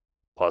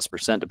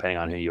 depending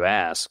on who you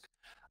ask.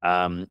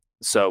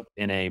 So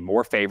in a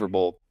more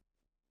favorable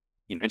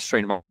interest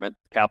rate environment,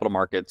 capital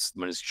markets, the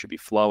money should be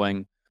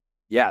flowing.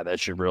 Yeah, that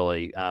should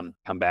really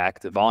come back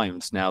to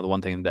volumes. Now, the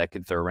one thing that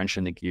could throw a wrench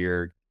in the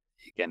gear,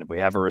 again, if we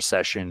have a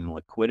recession,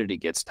 liquidity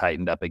gets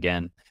tightened up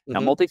again. Now,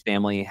 Hmm.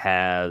 multifamily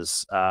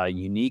has a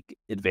unique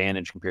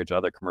advantage compared to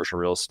other commercial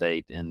real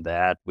estate in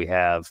that we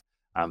have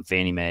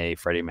Fannie Mae,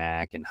 Freddie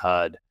Mac, and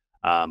HUD,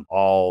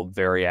 all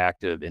very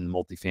active in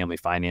multifamily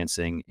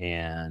financing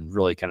and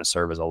really kind of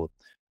serve as a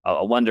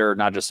lender,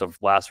 not just of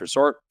last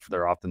resort.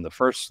 They're often the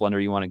first lender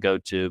you want to go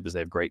to because they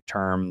have great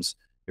terms.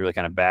 They really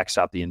kind of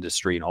backstop the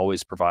industry and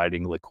always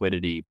providing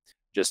liquidity.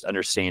 Just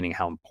understanding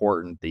how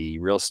important the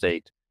real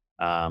estate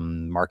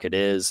market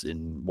is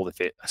in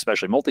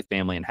especially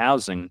multifamily and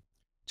housing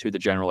to the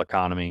general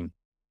economy.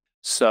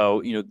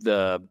 So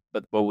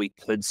but we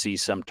could see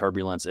some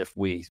turbulence if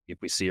we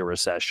see a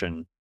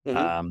recession.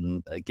 Hmm.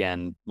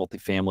 Again,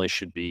 multifamily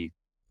should be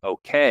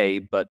okay,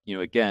 but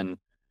again,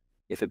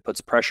 if it puts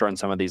pressure on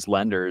some of these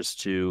lenders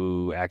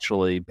to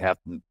actually have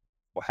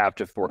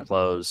to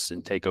foreclose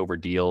and take over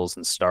deals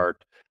and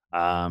start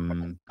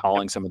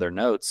calling some of their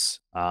notes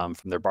from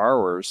their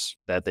borrowers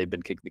that they've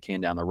been kicking the can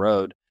down the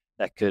road,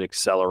 that could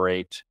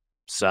accelerate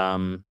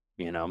some,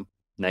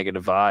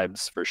 negative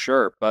vibes for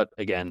sure. But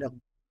again, Yep.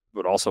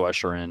 would also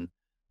usher in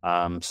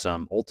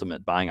some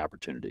ultimate buying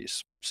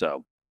opportunities.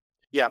 So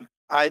Yeah.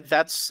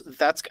 That's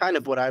kind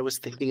of what I was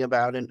thinking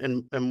about,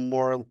 and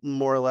more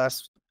or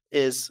less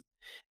is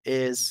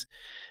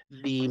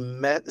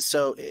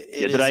so yeah,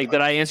 it did is.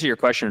 I answer your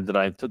question or did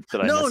I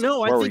No, miss it?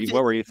 no, I Where were think you that,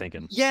 what were you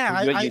thinking?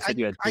 yeah, You said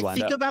you had two I lined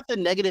think up. about the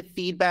negative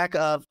feedback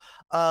of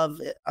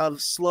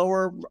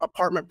slower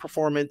apartment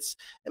performance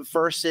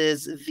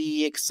versus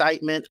the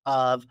excitement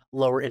of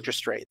lower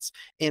interest rates.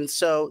 And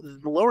so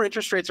the lower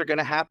interest rates are going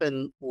to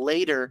happen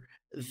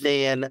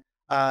than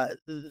uh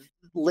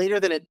later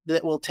than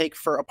it will take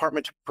for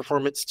apartment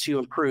performance to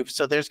improve.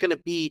 So there's going to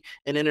be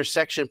an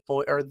intersection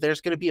point, or there's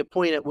going to be a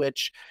point at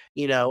which,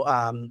 you know,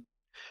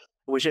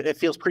 which it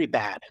feels pretty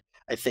bad,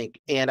 I think.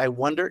 And I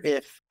wonder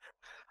if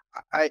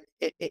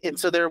and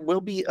so there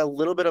will be a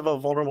little bit of a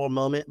vulnerable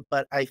moment,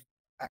 but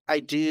I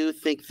do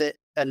think that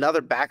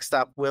another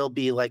backstop will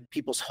be like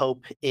people's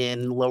hope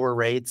in lower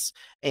rates,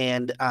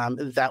 and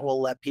that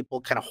will let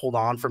people kind of hold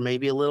on for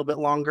maybe a little bit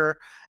longer.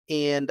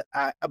 And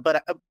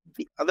but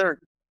the other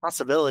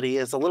possibility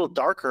is a little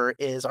darker.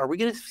 Is, are we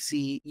going to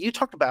see? You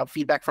talked about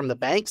feedback from the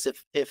banks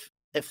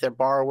if their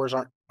borrowers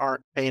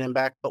aren't paying them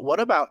back, but what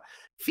about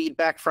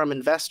feedback from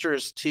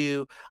investors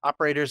to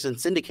operators and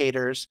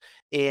syndicators?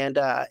 And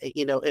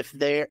if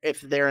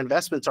their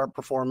investments aren't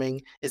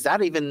performing, is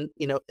that even,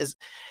 is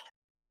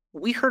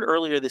we heard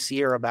earlier this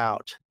year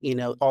about,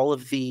 all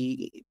of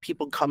the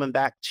people coming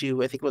back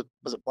to, I think, was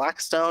it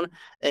Blackstone,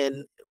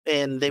 and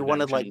they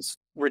wanted like Redemptions.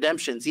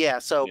 redemptions. Yeah.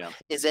 So Yeah.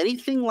 is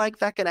anything like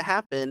that going to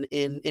happen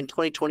in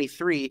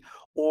 2023,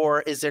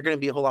 or is there going to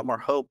be a whole lot more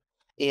hope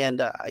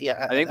And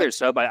I think there's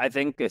so, but I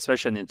think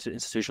especially on the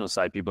institutional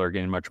side, people are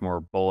getting much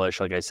more bullish.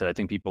 Like I said, I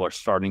think people are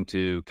starting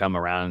to come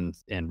around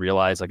and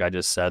realize, like I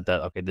just said,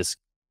 that okay, this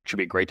should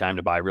be a great time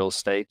to buy real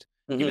estate,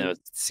 even though mhm, it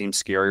seems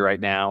scary right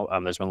now.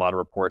 There's been a lot of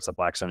reports that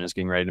Blackstone is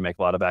getting ready to make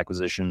a lot of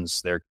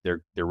acquisitions. They're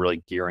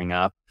really gearing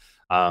up.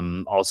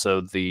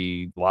 Also,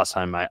 the last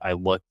time I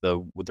looked,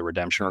 with the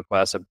redemption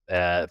requests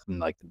from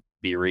like the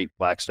B REIT,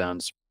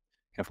 Blackstone's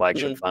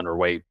flagship mhm, fund, are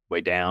way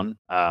down.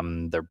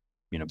 They're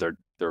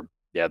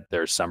yeah,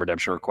 there's some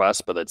redemption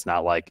requests, but it's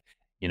not like,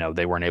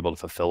 they weren't able to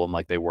fulfill them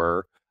like they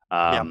were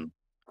yeah, um,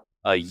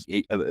 a,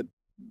 a,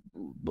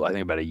 I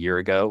think about a year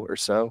ago or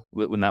so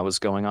when that was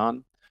going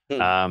on.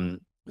 mm,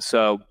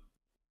 So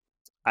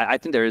I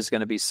think there is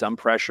going to be some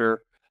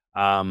pressure.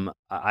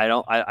 I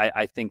don't.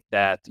 I think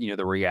that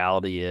the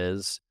reality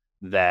is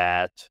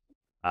that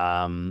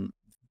um,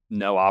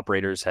 no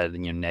operators had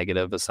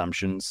negative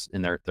assumptions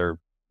in their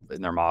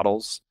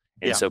models,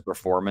 and yeah, so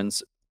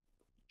performance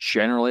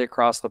generally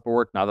across the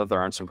board. Not that there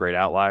aren't some great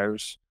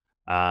outliers,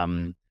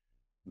 um,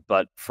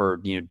 but for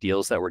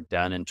deals that were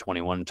done in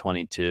 21 and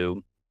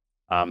 22,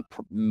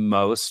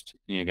 most,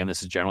 again,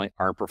 this is generally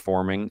aren't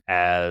performing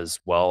as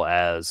well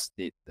as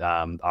the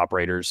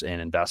operators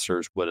and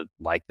investors would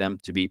like them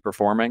to be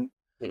performing.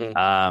 mhm,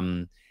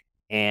 Um,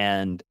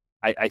 and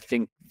I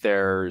think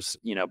there's,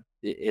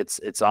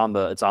 it's on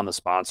the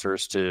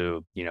sponsors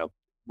to,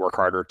 work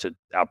harder to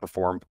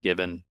outperform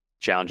given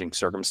challenging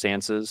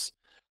circumstances.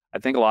 I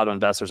think a lot of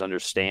investors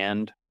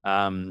understand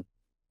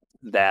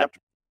that yep,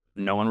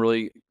 no one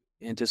really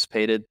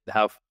anticipated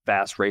how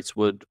fast rates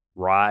would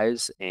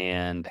rise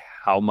and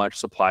how much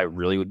supply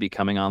really would be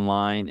coming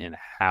online and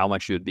how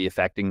much it would be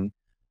affecting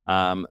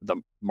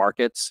the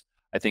markets.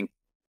 I think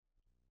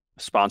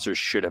sponsors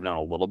should have known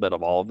a little bit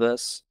of all of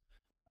this.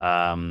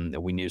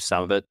 We knew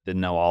some of it,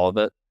 didn't know all of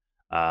it.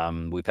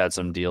 We've had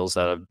some deals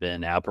that have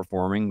been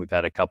outperforming. We've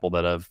had a couple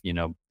that have,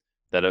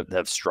 that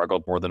have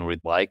struggled more than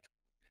we'd like.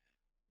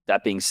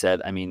 That being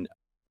said, I mean,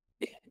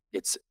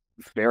 it's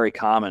very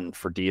common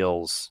for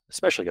deals,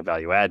 especially like a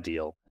value add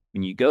deal,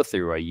 when you go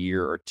through a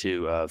year or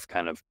two of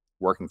kind of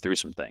working through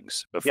some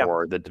things yeah,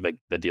 before the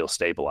deal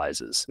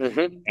stabilizes.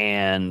 mhm,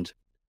 And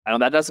I know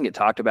that doesn't get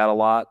talked about a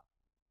lot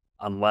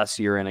unless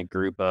you're in a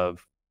group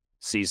of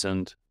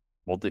seasoned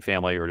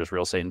multifamily or just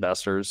real estate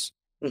investors,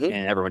 mhm,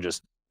 and everyone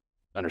just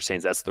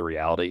understands that's the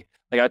reality.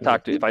 Like if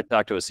mhm, I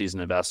talk to a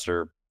seasoned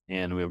investor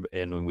and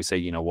when we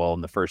say, well,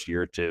 in the first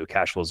year or two,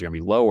 cash flows are going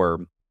to be lower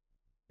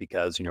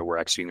because we're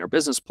executing our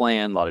business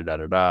plan, la da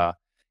da da,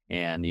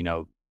 and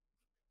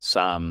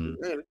some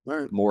right,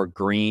 right, more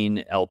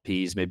green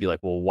LPs may be like,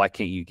 well, why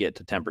can't you get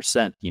to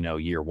 10%?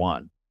 Year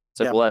one. It's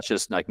like, yeah. well, that's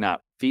just like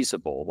not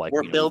feasible. Like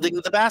We're building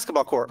the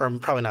basketball court, or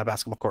probably not a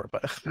basketball court,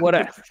 but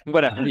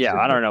whatever. Yeah,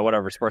 I don't know,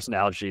 whatever sports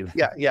analogy,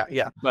 yeah, yeah,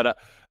 yeah, but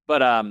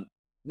but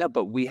no,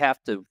 but we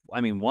have to.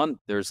 I mean, one,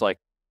 there's like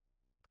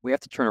we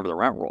have to turn over the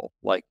rent roll.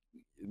 Like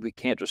we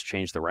can't just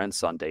change the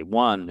rents on day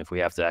one. If we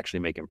have to actually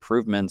make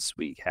improvements,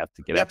 we have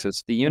to get yep, access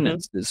to the mhm,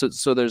 units.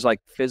 So there's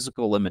like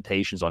physical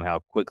limitations on how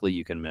quickly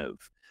you can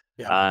move.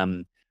 yeah,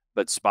 Um,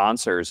 but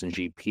sponsors and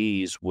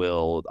GPs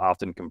will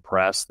often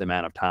compress the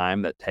amount of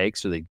time that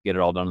takes so they get it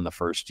all done in the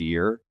first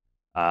year.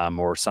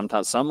 Or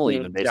sometimes some will mhm,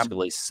 even yeah,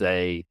 basically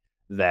say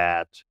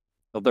that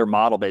their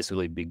model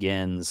basically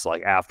begins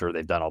like after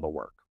they've done all the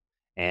work.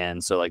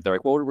 And so like they're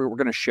like, well, we're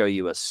going to show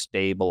you a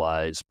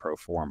stabilized pro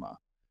forma.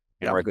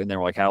 And yeah,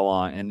 they're like, how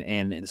long?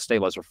 And the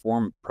stabilized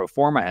pro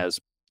forma has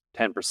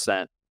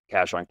 10%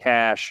 cash on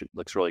cash. It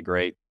looks really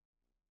great.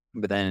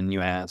 But then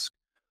you ask,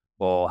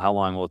 well, how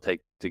long will it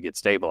take to get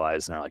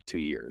stabilized? And they're like 2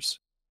 years.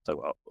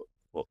 So,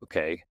 well,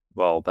 okay.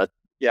 Well,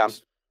 yeah,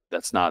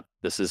 that's not,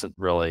 this isn't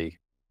really,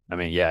 I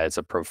mean, yeah, it's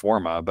a pro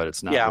forma, but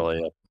it's not yeah.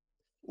 really,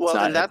 Well,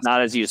 and it's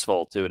not as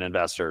useful to an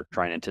investor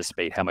trying to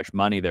anticipate how much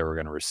money they were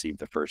going to receive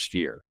the first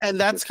year. It's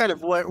that's just kind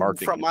of what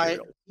marketing from my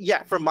material.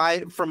 yeah from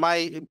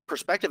my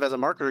perspective as a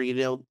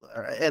marketer,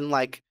 and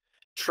like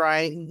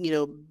trying,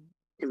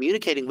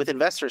 communicating with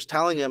investors,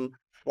 telling them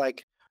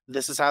like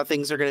this is how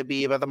things are going to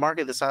be about the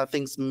market, this is how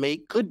things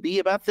could be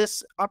about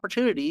this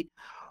opportunity.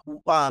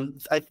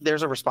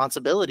 There's a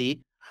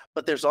responsibility,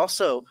 but there's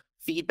also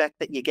feedback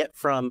that you get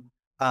from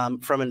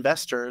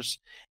investors,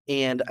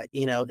 and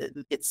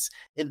it's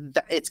going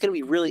to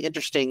be really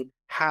interesting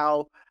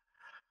how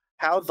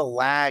the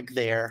lag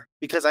there,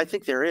 because I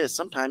think there is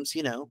sometimes,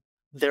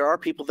 there are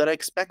people that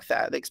expect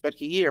that. They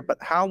expect a year, but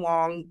how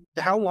long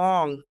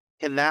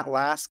can that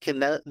last? Can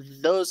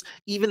those,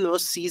 even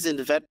those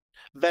seasoned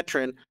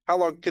veteran, how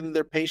long can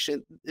their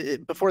patient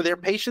before their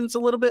patience a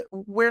little bit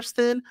wears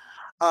thin?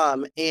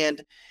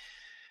 And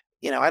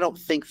I don't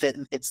think that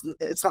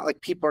it's not like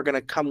people are going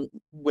to come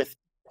with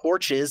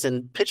torches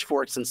and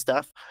pitchforks and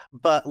stuff,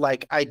 but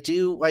like I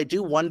do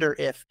wonder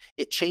if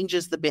it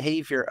changes the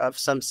behavior of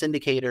some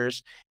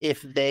syndicators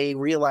if they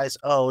realize,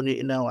 oh,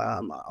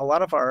 a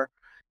lot of our,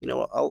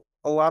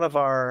 a lot of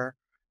our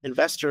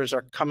investors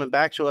are coming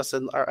back to us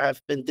and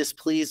have been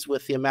displeased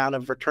with the amount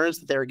of returns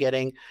that they're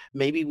getting,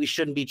 maybe we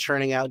shouldn't be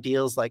churning out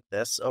deals like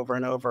this over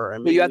and over.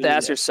 And But you maybe have we to need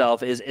ask to,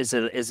 yourself: is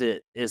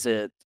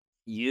it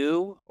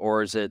you,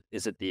 or is it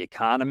the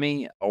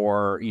economy,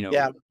 or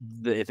yeah.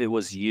 if it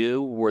was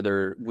you,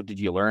 did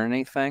you learn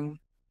anything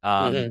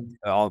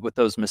Hmm. with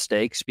those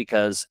mistakes?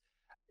 Because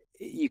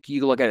you can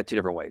look at it two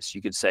different ways.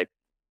 You could say,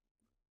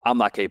 I'm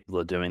not capable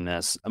of doing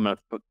this. I'm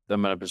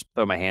gonna just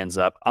throw my hands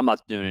up. I'm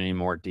not doing any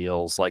more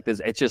deals like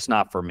this. It's just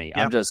not for me.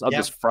 Yeah. I'm Yeah.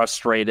 just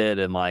frustrated,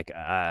 and like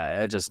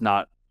I just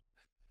not.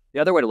 The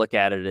other way to look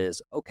at it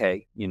is,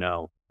 okay,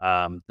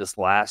 this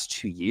last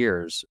 2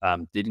 years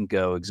didn't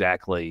go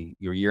exactly,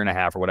 your year and a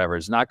half or whatever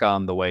has not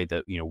gone the way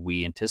that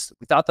we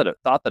thought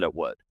that it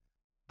would.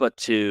 But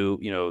to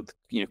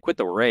quit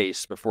the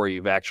race before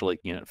you've actually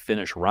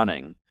finished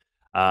running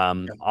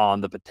Yeah.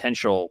 on the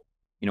potential.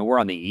 We're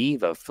on the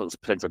eve of those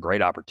potential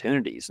great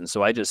opportunities, and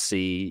so I just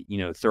see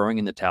throwing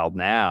in the towel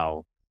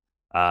now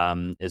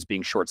as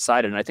being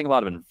short-sighted. And I think a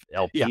lot of Yeah.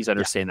 LPs Yeah.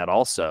 understand that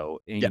also,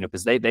 Yeah.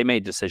 because they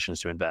made decisions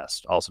to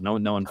invest. Also, no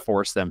one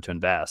forced them to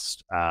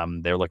invest.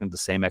 They're looking at the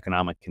same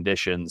economic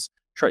conditions.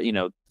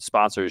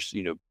 Sponsors,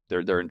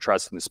 they're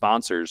entrusting the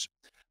sponsors,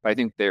 but I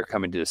think they're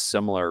coming to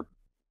similar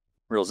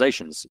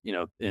realizations.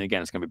 And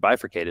again, it's going to be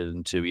bifurcated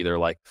into either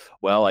like,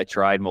 well, I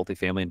tried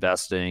multifamily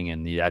investing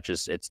and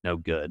it's no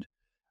good,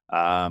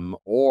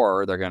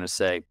 or they're going to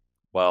say,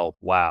 well,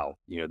 wow,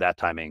 that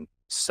timing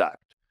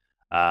sucked.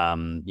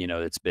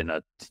 It's been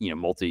a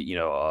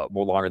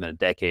more longer than a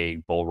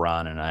decade bull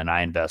run, and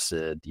I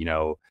invested,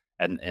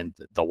 and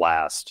the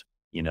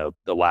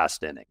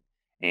last inning,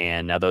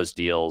 and now those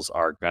deals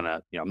are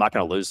gonna, I'm not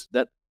gonna lose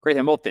that. Great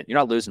Hamilton, you're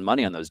not losing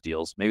money on those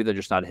deals. Maybe they're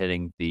just not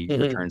hitting the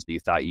Hmm. returns that you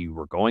thought you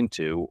were going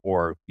to,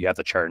 or you have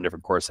to chart a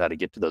different course how to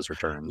get to those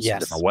returns a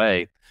different Yes.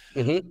 way.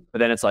 Hmm. But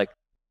then it's like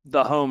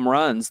the home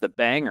runs, the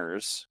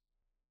bangers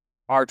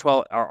are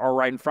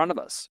right in front of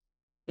us.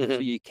 So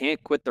Hmm. you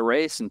can't quit the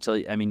race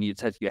until, I mean, you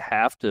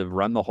have to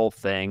run the whole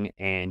thing,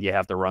 and you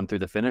have to run through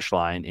the finish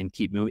line and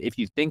keep moving. If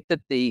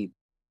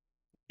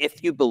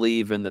you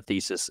believe in the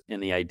thesis, in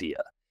the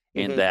idea,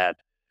 and Hmm.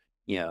 that,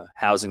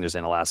 housing, there's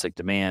inelastic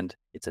demand,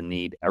 it's a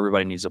need.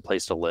 Everybody needs a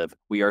place to live.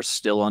 We are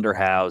still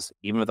underhoused,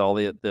 even with all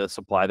the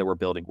supply that we're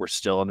building. We're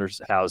still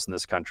underhoused in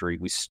this country.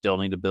 We still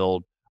need to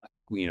build,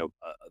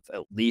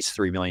 at least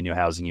 3 million new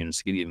housing units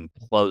to get even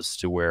close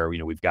to where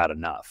we've got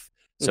enough.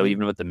 So Hmm.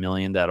 even with the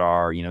million that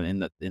are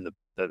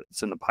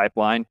that's in the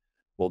pipeline,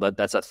 well,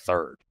 that's a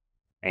third.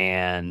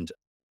 And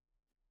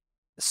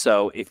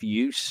so if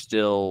you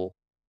still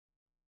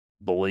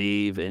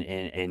believe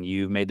and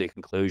you've made the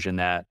conclusion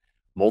that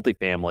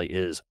multifamily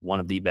is one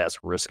of the best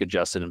risk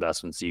adjusted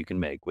investments you can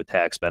make with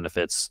tax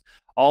benefits,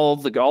 all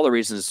the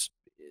reasons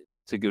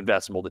to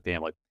invest in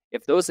multifamily.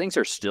 If those things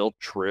are still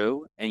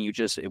true, and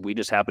if we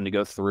just happen to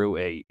go through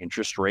a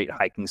interest rate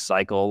hiking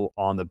cycle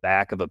on the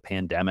back of a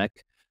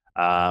pandemic,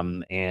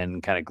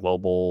 and kind of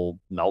global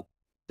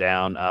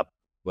meltdown up,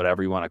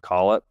 whatever you want to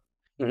call it,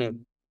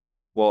 Hmm.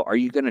 well, are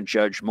you going to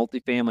judge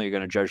multifamily? You're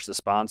going to judge the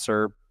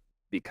sponsor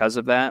because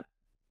of that?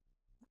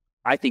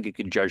 I think you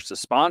can judge the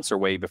sponsor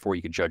way before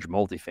you can judge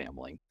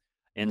multifamily.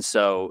 And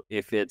so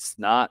if it's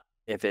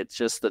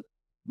just the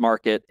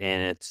market,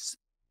 and it's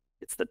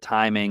the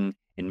timing,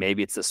 and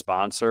maybe it's the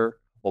sponsor,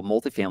 well,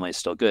 multifamily is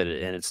still good,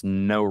 and it's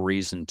no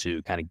reason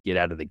to kind of get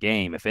out of the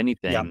game. If Yeah.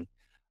 anything,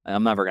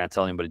 I'm never going to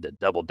tell anybody to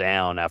double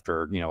down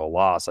after a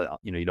loss.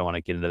 You don't want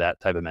to get into that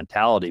type of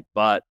mentality.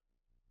 But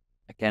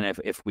again,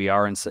 if we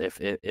are in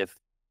if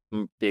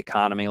the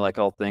economy, like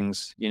all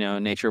things,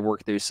 nature,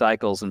 work through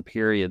cycles and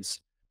periods,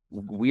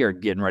 we are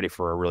getting ready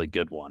for a really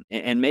good one.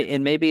 And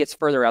maybe it's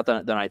further out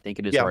than I think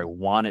it is, Yeah. or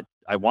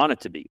I want it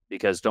to be,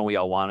 because don't we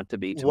all want it to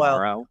be Well,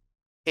 tomorrow?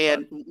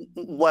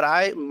 But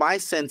and my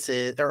sense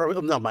is, or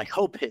no, my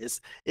hope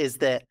is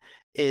that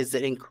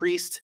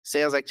increased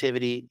sales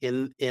activity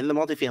in the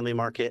multifamily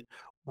market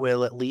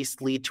will at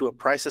least lead to a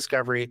price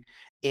discovery.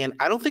 And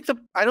I don't think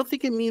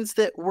it means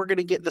that we're going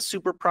to get the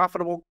super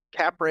profitable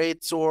cap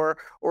rates, or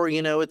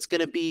it's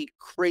going to be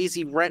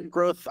crazy rent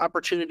growth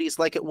opportunities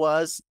like it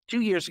was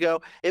 2 years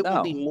ago. It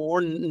will be no,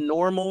 more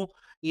normal,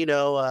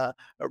 a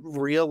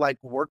real, like,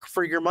 work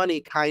for your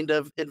money kind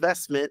of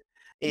investment.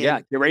 yeah,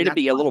 and get ready and to that's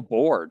be a fine. little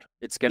bored.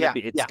 Yeah. Yeah.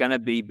 It's gonna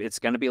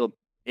be,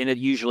 and it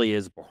usually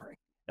is boring.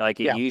 Like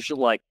it Yeah.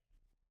 usually, like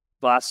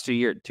last 2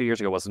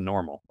 years ago wasn't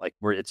normal. Like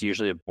it's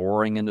usually a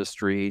boring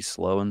industry,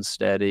 slow and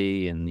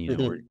steady, and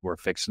Mhm. we're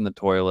fixing the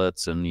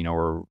toilets, and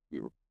we're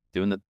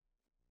doing the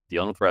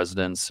dealing with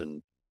residents,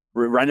 and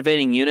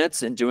renovating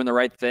units, and doing the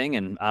right thing,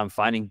 and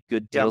finding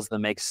good Yeah. deals that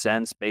make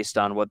sense based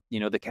on what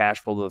the cash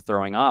flow they're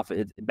throwing off.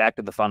 Back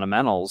to the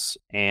fundamentals,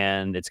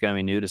 and it's going to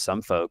be new to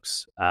some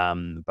folks,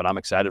 but I'm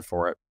excited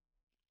for it.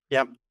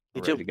 Yeah. Me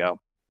I'm ready too. to go.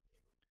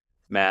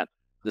 Matt,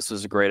 this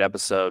was a great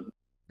episode.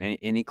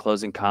 Any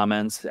closing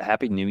comments?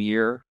 Happy New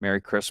Year,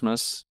 Merry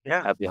Christmas,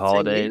 Yeah. Happy Same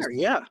Holidays. here.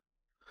 Yeah.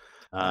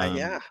 Um,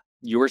 Yeah.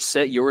 you were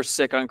sick. You were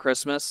sick on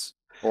Christmas,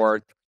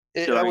 or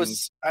during I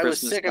was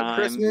Christmas sick on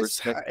time. You were Christmas.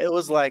 sick. It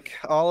was like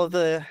all of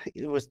the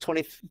it was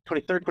 23rd,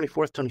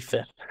 24th,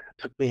 25th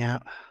took me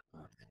out.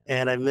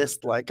 And I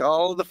missed like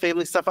all of the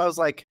family stuff. I was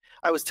like,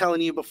 I was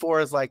telling you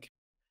before, is like,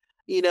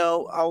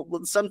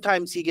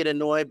 sometimes you get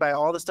annoyed by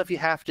all the stuff you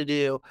have to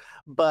do,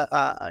 but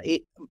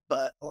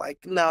but like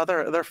no,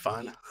 they're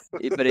fun.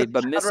 But I'd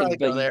rather missing,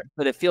 go there.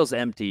 but it feels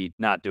empty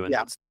not doing,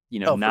 Yeah.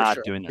 Oh, for not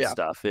sure. doing that Yeah.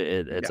 stuff.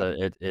 Yeah.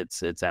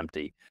 It's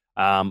empty.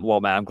 Well,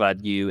 Matt, I'm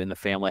glad you and the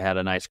family had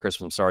a nice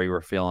Christmas. I'm sorry you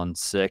were feeling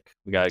sick.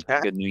 We got a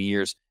Yeah. good New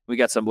Year's. We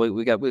got some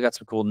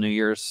cool New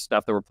Year's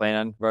stuff that we're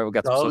planning. Right, we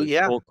got some Oh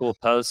yeah. cool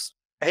posts.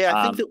 Hey, Um,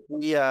 I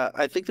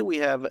think that we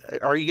have.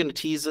 Are you going to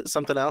tease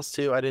something else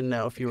too? I didn't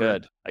know if you were.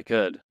 I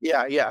could.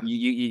 Yeah, yeah.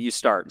 You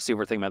start. See if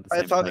we're thinking about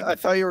the same thing. I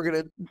thought you were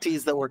going to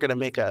tease that we're going to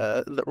make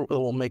that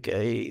we'll make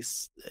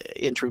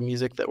intro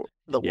music that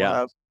we'll Yeah.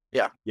 have.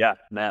 Yeah. Yeah,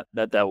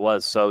 that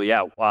was so.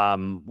 Yeah,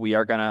 we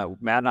are gonna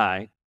Matt and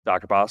I,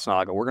 Dr.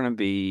 Bosnaga, we're gonna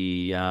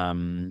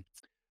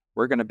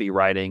be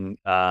writing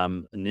a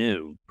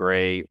new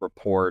Gray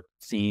Report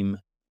theme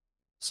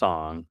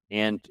song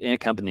and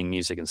accompanying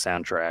music and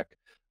soundtrack.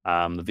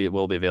 It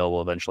will be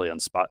available eventually on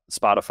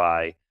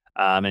Spotify,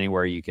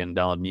 anywhere you can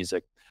download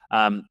music.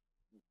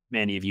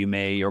 Many of you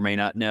may or may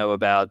not know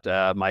about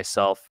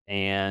myself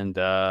and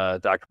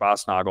Dr.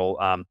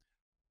 Bosnagel.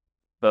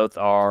 Both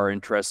are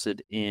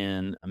interested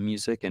in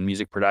music and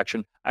music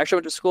production. I actually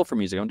went to school for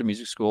music. I went to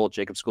music school,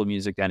 Jacob School of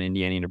Music down at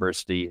Indiana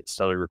University,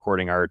 studied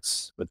recording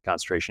arts with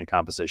concentration in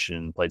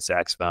composition, played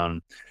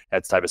saxophone,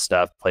 that type of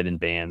stuff, played in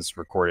bands,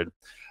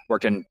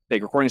 worked in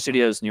big recording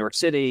studios, New York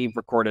City,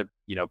 recorded,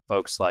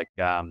 folks like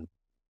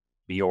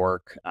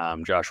Bjork,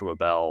 Joshua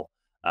Bell,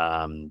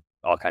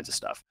 all kinds of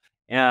stuff.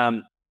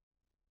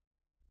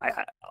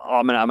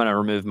 I'm gonna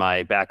remove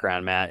my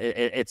background, Matt.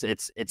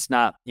 It's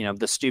not,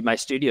 my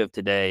studio of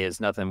today is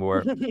nothing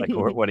more like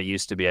what it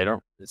used to be.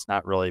 It's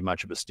not really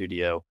much of a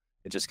studio.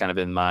 It's just kind of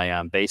in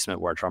my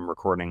basement where I'm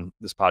recording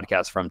this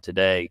podcast from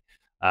today.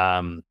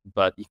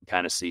 But you can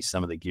kind of see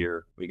some of the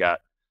gear we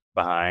got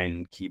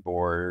behind,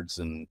 keyboards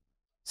and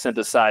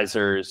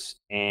synthesizers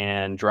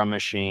and drum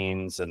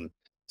machines, and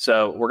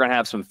so we're gonna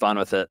have some fun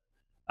with it.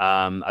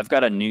 I've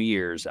got a New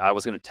Year's. I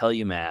was going to tell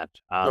you, Matt,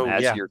 Oh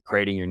as yeah. you're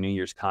creating your New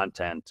Year's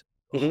content,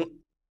 Hmm.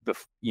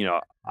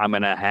 I'm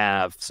going to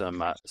have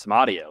some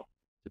audio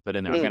to put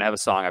in there. I'm going to Mm. have a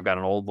song. I've got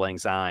an Old Lang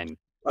Syne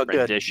Oh, good.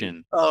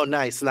 rendition Oh,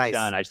 nice, nice.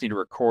 done. I just need to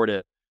record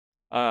it.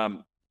 I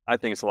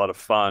think it's a lot of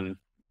fun.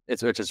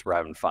 It's just we're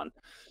having fun.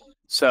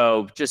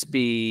 So just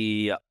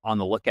be on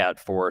the lookout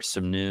for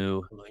some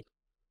new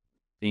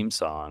theme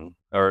song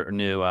or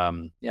new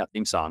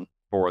theme song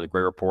for the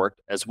Gray Report,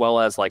 as well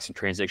as like some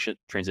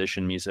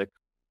transition music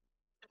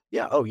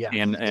Yeah. Oh yeah.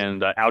 and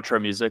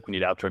outro music. We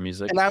need outro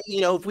music. And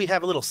if we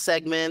have little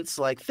segments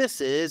like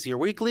this is your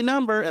weekly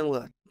number, and we're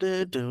like,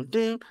 do, do,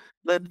 do,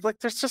 like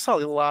there's just a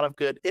lot of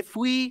good. If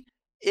we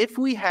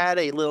had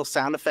a little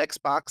sound effects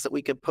box that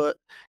we could put,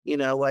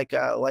 like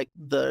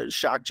the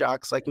shock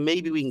jocks, like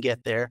maybe we can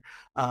get there.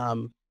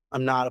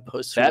 I'm not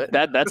opposed to it.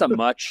 That's a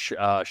much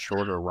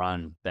shorter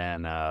run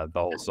than the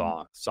whole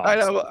song. I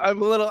know.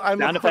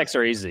 Sound effects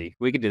are easy.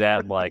 We could do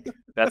that. Like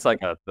that's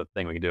like the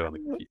thing we can do on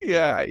the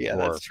Yeah, yeah, or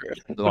that's true.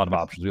 there's a lot of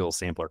options. We have a little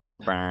sampler.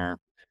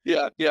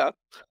 Yeah, yeah.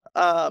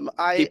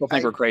 People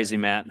think we're crazy,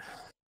 Matt.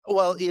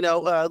 Well,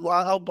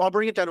 I'll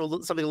bring it down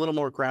to something a little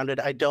more grounded.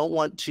 I don't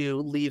want to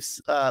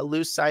lose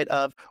sight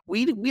of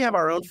we have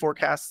our own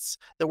forecasts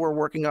that we're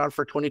working on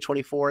for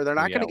 2024. They're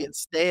not going to get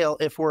stale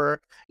if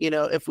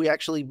we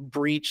actually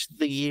breach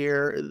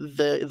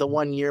the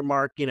 1 year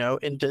mark,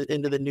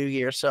 into the new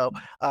year. So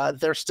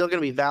they're still going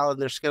to be valid.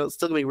 They're still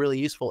going to be really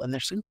useful, and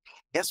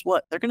guess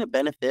what? They're going to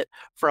benefit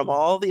from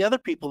all the other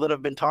people that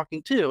have been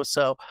talking too.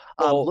 So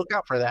look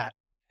out for that.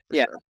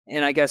 Yeah. Sure.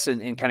 And I guess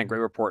in kind of Gray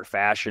Report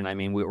fashion, I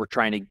mean, we're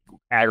trying to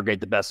aggregate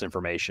the best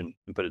information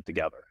and put it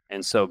together.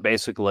 And so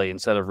basically,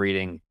 instead of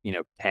reading,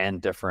 10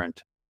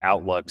 different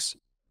outlooks,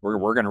 we're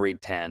going to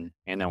read 10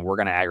 and then we're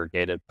going to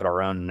aggregate it, put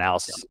our own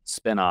analysis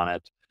spin on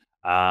it.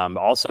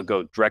 Also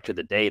go direct to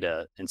the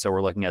data. And so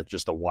we're looking at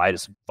just the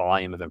widest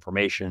volume of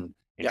information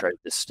and try to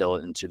distill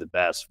it into the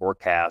best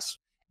forecasts.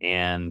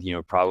 And,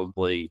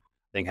 probably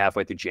I think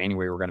halfway through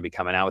January, we're going to be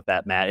coming out with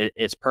that, Matt.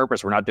 It's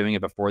purpose. We're not doing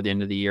it before the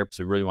end of the year because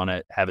we really want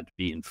to have it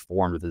be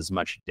informed with as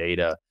much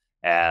data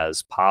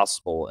as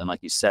possible. And like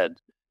you said,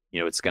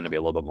 it's going to be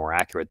a little bit more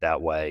accurate that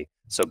way.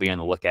 So be on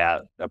the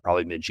lookout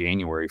probably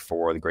mid-January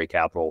for the Gray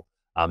Capital,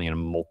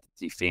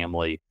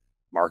 multifamily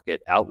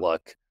market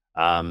outlook,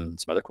 some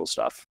other cool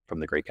stuff from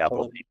the Gray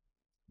Capital team.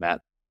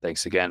 Matt,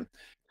 thanks again.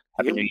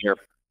 Happy New Year.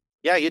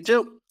 Yeah, you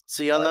too.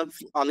 See you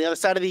on the other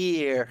side of the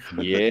year.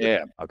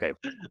 Yeah. Okay.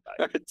 All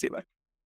right, see you. Bye.